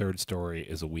 and the third story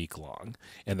is a week long,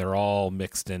 and they're all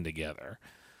mixed in together.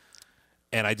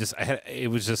 And I didn't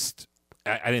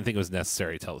think it was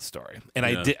necessary to tell the story, and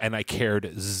I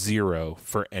cared zero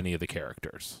for any of the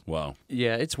characters. Wow.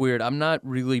 Yeah, it's weird. I'm not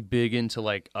really big into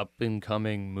like up and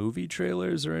coming movie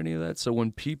trailers or any of that. So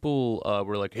when people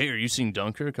were like, "Hey, are you seeing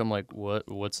Dunkirk?" I'm like,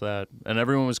 What's that?" And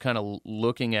everyone was kind of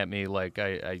looking at me like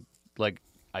I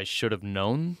should have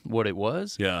known what it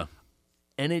was. Yeah.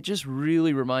 And it just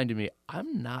really reminded me,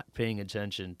 I'm not paying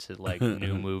attention to like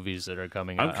new movies that are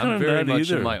coming out. I'm very not much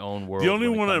either. in my own world. The only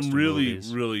when it one comes I'm to really,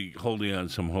 movies. really holding on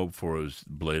some hope for is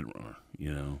Blade Runner.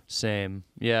 Same.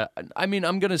 Yeah. I mean,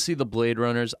 I'm gonna see the Blade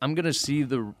Runners. I'm gonna see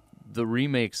the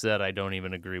remakes that I don't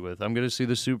even agree with. I'm gonna see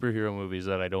the superhero movies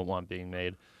that I don't want being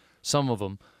made. Some of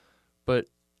them, but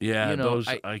Yeah, you know, those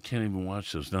I can't even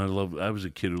watch those. Now I was a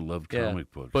kid who loved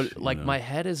comic books. But like you know? my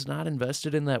head is not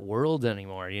invested in that world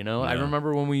anymore, you know? I Yeah.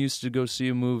 remember when we used to go see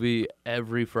a movie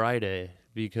every Friday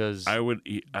because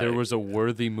there was a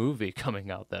worthy movie coming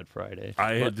out that Friday.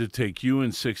 I had to take you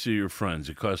and 6 of your friends.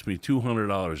 It cost me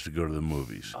 $200 to go to the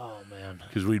movies. Oh man.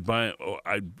 Because we'd buy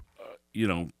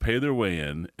pay their way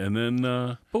in, and then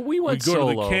But we went we'd go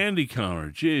solo. to the candy counter.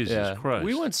 Jesus Christ.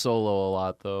 We went solo a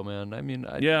lot though, man. I mean,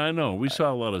 I know. We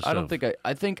saw a lot of stuff. I don't think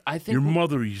I think Your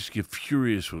mother used to get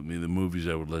furious with me, the movies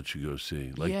I would let you go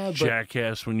see. Like Yeah, but-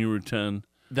 Jackass when you were 10.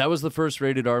 that was the first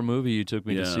rated R movie you took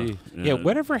me to see. Yeah,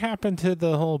 whatever happened to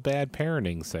the whole bad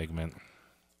parenting segment?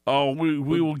 Oh, we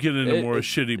will get into more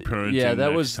shitty parenting. Yeah, that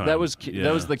next was time. that was the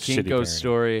Shitty Kinko parenting.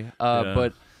 story. Yeah.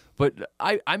 But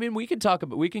I mean we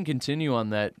can continue on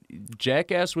that.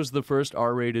 Jackass was the first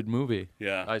R-rated movie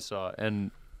I saw, and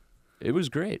it was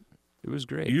great. It was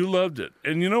great. You loved it.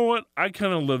 And you know what? I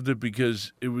kind of loved it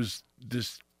because it was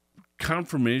this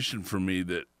confirmation for me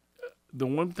that the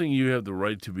one thing you have the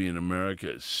right to be in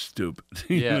America is stupid.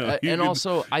 Yeah, and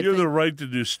also I you have think, the right to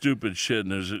do stupid shit,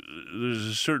 and there's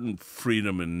a certain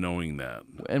freedom in knowing that.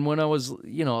 and when I was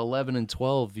 11 and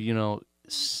 12,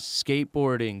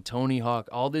 skateboarding, Tony Hawk,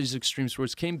 all these extreme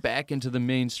sports came back into the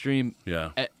mainstream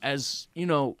as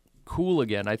cool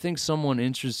again. I think someone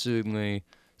interestingly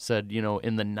said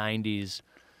in the 90s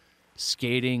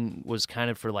skating was kind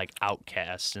of for like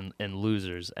outcasts and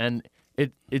losers, and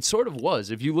it sort of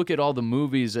was. If you look at all the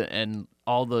movies and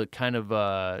all the kind of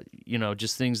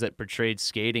just things that portrayed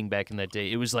skating back in that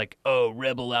day, it was like, oh,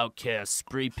 rebel outcast,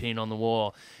 spray paint on the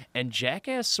wall, and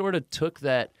Jackass sort of took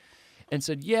that and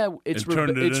said, yeah, it's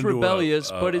into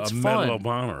rebellious, but it's a fun. Medal of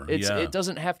Honor. It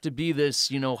doesn't have to be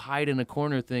this, hide in a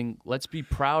corner thing. Let's be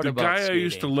proud about The guy skating. I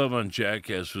used to love on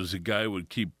Jackass was the guy who would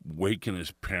keep waking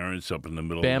his parents up in the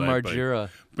middle Bam of the night. Margera.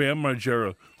 Bam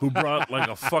Margera, who brought like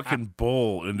a fucking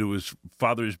bowl into his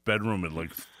father's bedroom at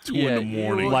like 2 in the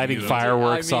morning. Lighting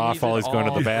fireworks off while he's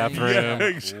going to the bathroom. Yeah,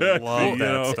 exactly. Love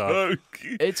that stuff.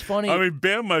 It's funny. I mean,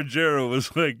 Bam Margera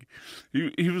was like,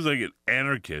 he was like an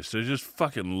anarchist. I just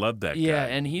fucking loved that guy. Yeah,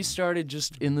 and he started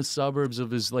just in the suburbs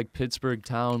of his like Pittsburgh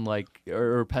town,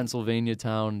 or Pennsylvania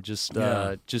town, just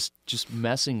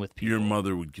messing with people. Your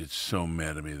mother would get so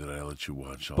mad at me that I let you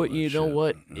watch all But that you know shit.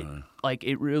 what?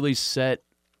 It really set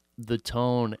the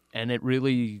tone, and it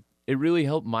really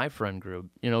helped my friend group.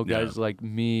 Guys like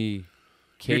me,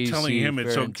 Casey, You're telling him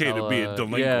it's okay to be a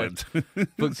delinquent. Yeah,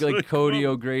 but like Cody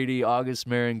O'Grady, August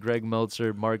Marin, Greg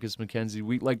Meltzer, Marcus McKenzie.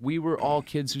 We were all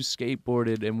kids who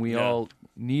skateboarded, and we all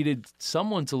needed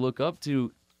someone to look up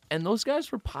to, and those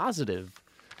guys were positive.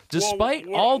 Despite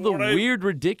all the weird,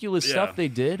 ridiculous stuff they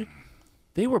did,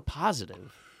 they were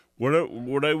positive.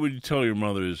 What I would tell your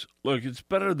mother is, look, it's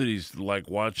better that he's like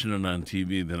watching it on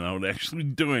TV than out actually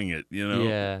doing it,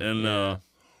 Yeah. And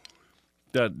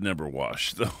that never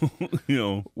washed,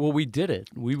 though. Well, we did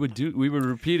it. We would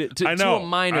repeat it to know, a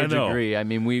minor I know. degree. I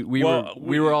mean, we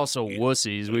were also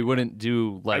wussies. We wouldn't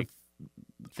do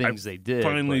things they did.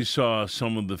 Finally saw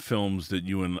some of the films that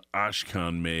you and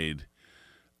Ashkan made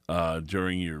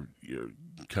during your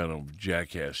kind of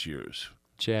Jackass years.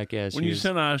 Jackass. When you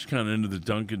sent Ashkan into the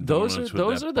Dunkin' Donuts with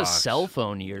those that are the box. cell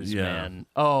phone years, man.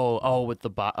 Oh, with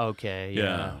the box. Okay,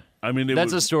 yeah. I mean,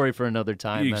 that's a story for another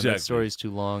time. Exactly. Man. That story's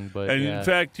too long, but and in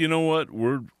fact, you know what?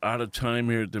 We're out of time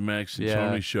here at the Max and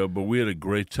Tony Show, but we had a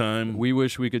great time. We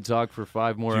wish we could talk for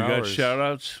 5 more hours. You got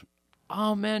shout-outs?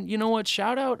 Oh man, you know what?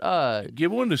 Shout out.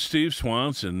 Give one to Steve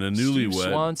Swanson, the newlywed. Steve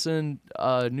Swanson,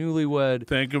 newlywed.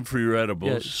 Thank him for your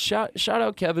edibles. Yeah, shout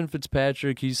out Kevin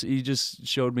Fitzpatrick. He just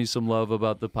showed me some love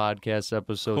about the podcast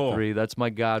episode 3. That's my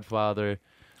godfather.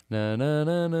 Na na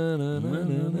na na na na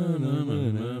na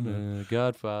na na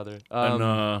Godfather.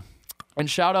 And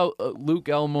shout out Luke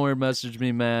Elmore messaged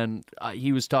me, man.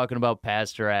 He was talking about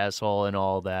pastor asshole and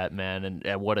all that, man,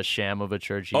 and what a sham of a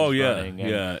church he's running.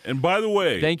 Yeah. And by the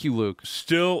way, thank you, Luke.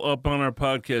 Still up on our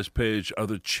podcast page are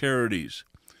the charities.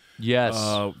 Yes.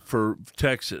 For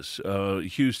Texas,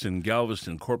 Houston,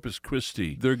 Galveston, Corpus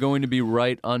Christi. They're going to be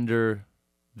right under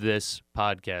this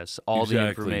podcast, all the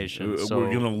information. So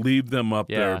we're going to leave them up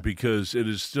there because it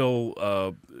is still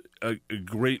a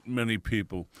great many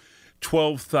people.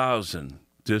 12,000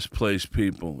 displaced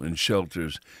people in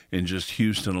shelters in just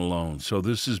Houston alone. So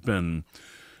this has been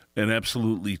an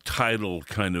absolutely tidal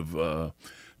kind of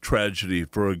tragedy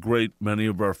for a great many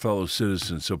of our fellow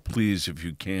citizens. So please, if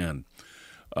you can,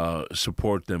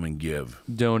 support them and give.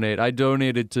 Donate. I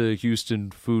donated to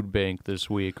Houston Food Bank this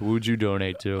week. Who would you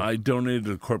donate to? I donated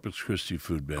to the Corpus Christi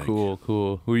Food Bank. Cool.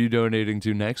 Who are you donating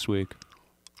to next week?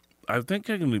 I think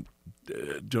I'm going to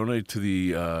donate to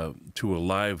the to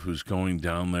Alive, who's going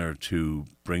down there to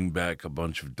bring back a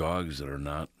bunch of dogs that are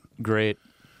not Great.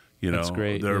 That's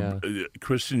great.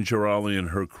 Kristen Girali and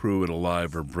her crew at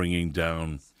Alive are bringing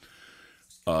down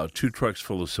 2 trucks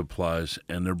full of supplies,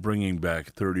 and they're bringing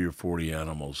back 30 or 40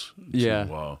 animals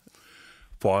to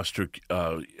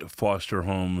foster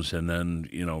homes, and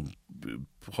then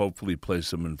hopefully place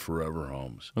them in forever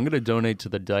homes. I'm going to donate to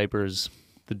the diapers.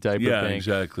 The diaper bank. Yeah,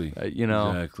 exactly.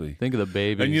 Exactly. Think of the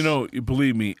babies. And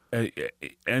believe me, in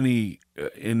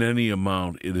any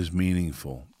amount, it is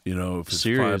meaningful. If it's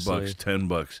Seriously.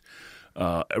 $5,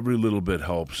 $10, every little bit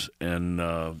helps. And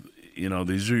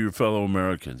these are your fellow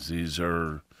Americans. These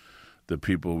are the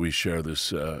people we share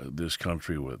this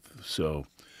country with. So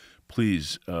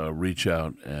please reach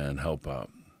out and help out.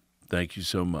 Thank you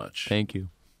so much. Thank you.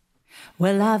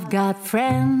 Well, I've got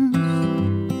friends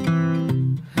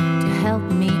to help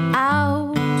me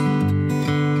out.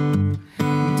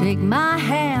 Take my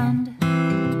hand,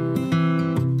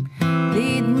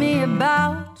 lead me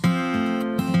about.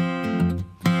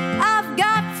 I've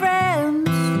got friends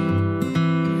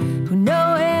who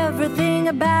know everything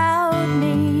about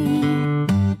me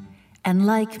and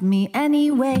like me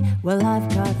anyway. Well,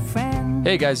 I've got friends.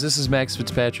 Hey guys, this is Max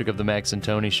Fitzpatrick of The Max and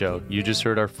Tony Show. You just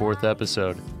heard our 4th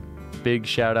episode. Big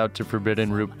shout out to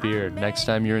Forbidden Root Beer. Next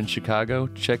time you're in Chicago,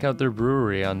 check out their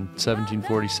brewery on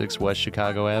 1746 West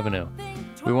Chicago Avenue.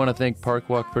 We want to thank Park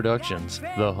Walk Productions,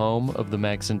 the home of The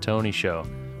Max and Tony Show.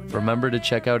 Remember to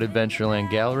check out Adventureland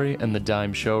Gallery and the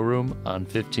Dime Showroom on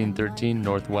 1513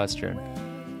 Northwestern.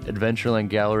 Adventureland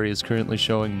Gallery is currently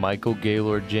showing Michael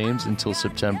Gaylord James until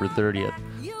September 30th.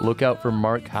 Look out for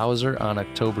Mark Hauser on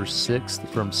October 6th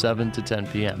from 7 to 10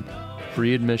 p.m.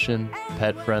 Free admission,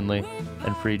 pet-friendly,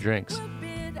 and free drinks.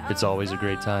 It's always a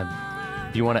great time.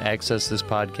 If you want to access this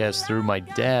podcast through my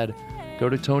dad, go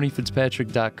to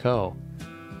tonyfitzpatrick.co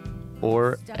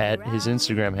or at his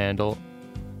Instagram handle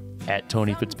at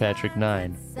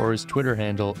TonyFitzpatrick9 or his Twitter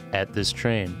handle at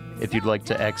ThisTrain. If you'd like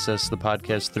to access the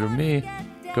podcast through me,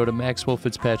 go to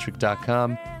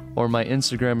maxwellfitzpatrick.com or my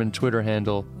Instagram and Twitter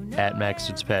handle at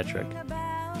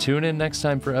maxfitzpatrick. Tune in next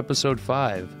time for episode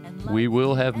 5. We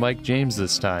will have Mike James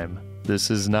this time. This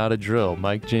is not a drill.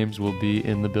 Mike James will be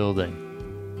in the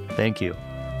building. Thank you.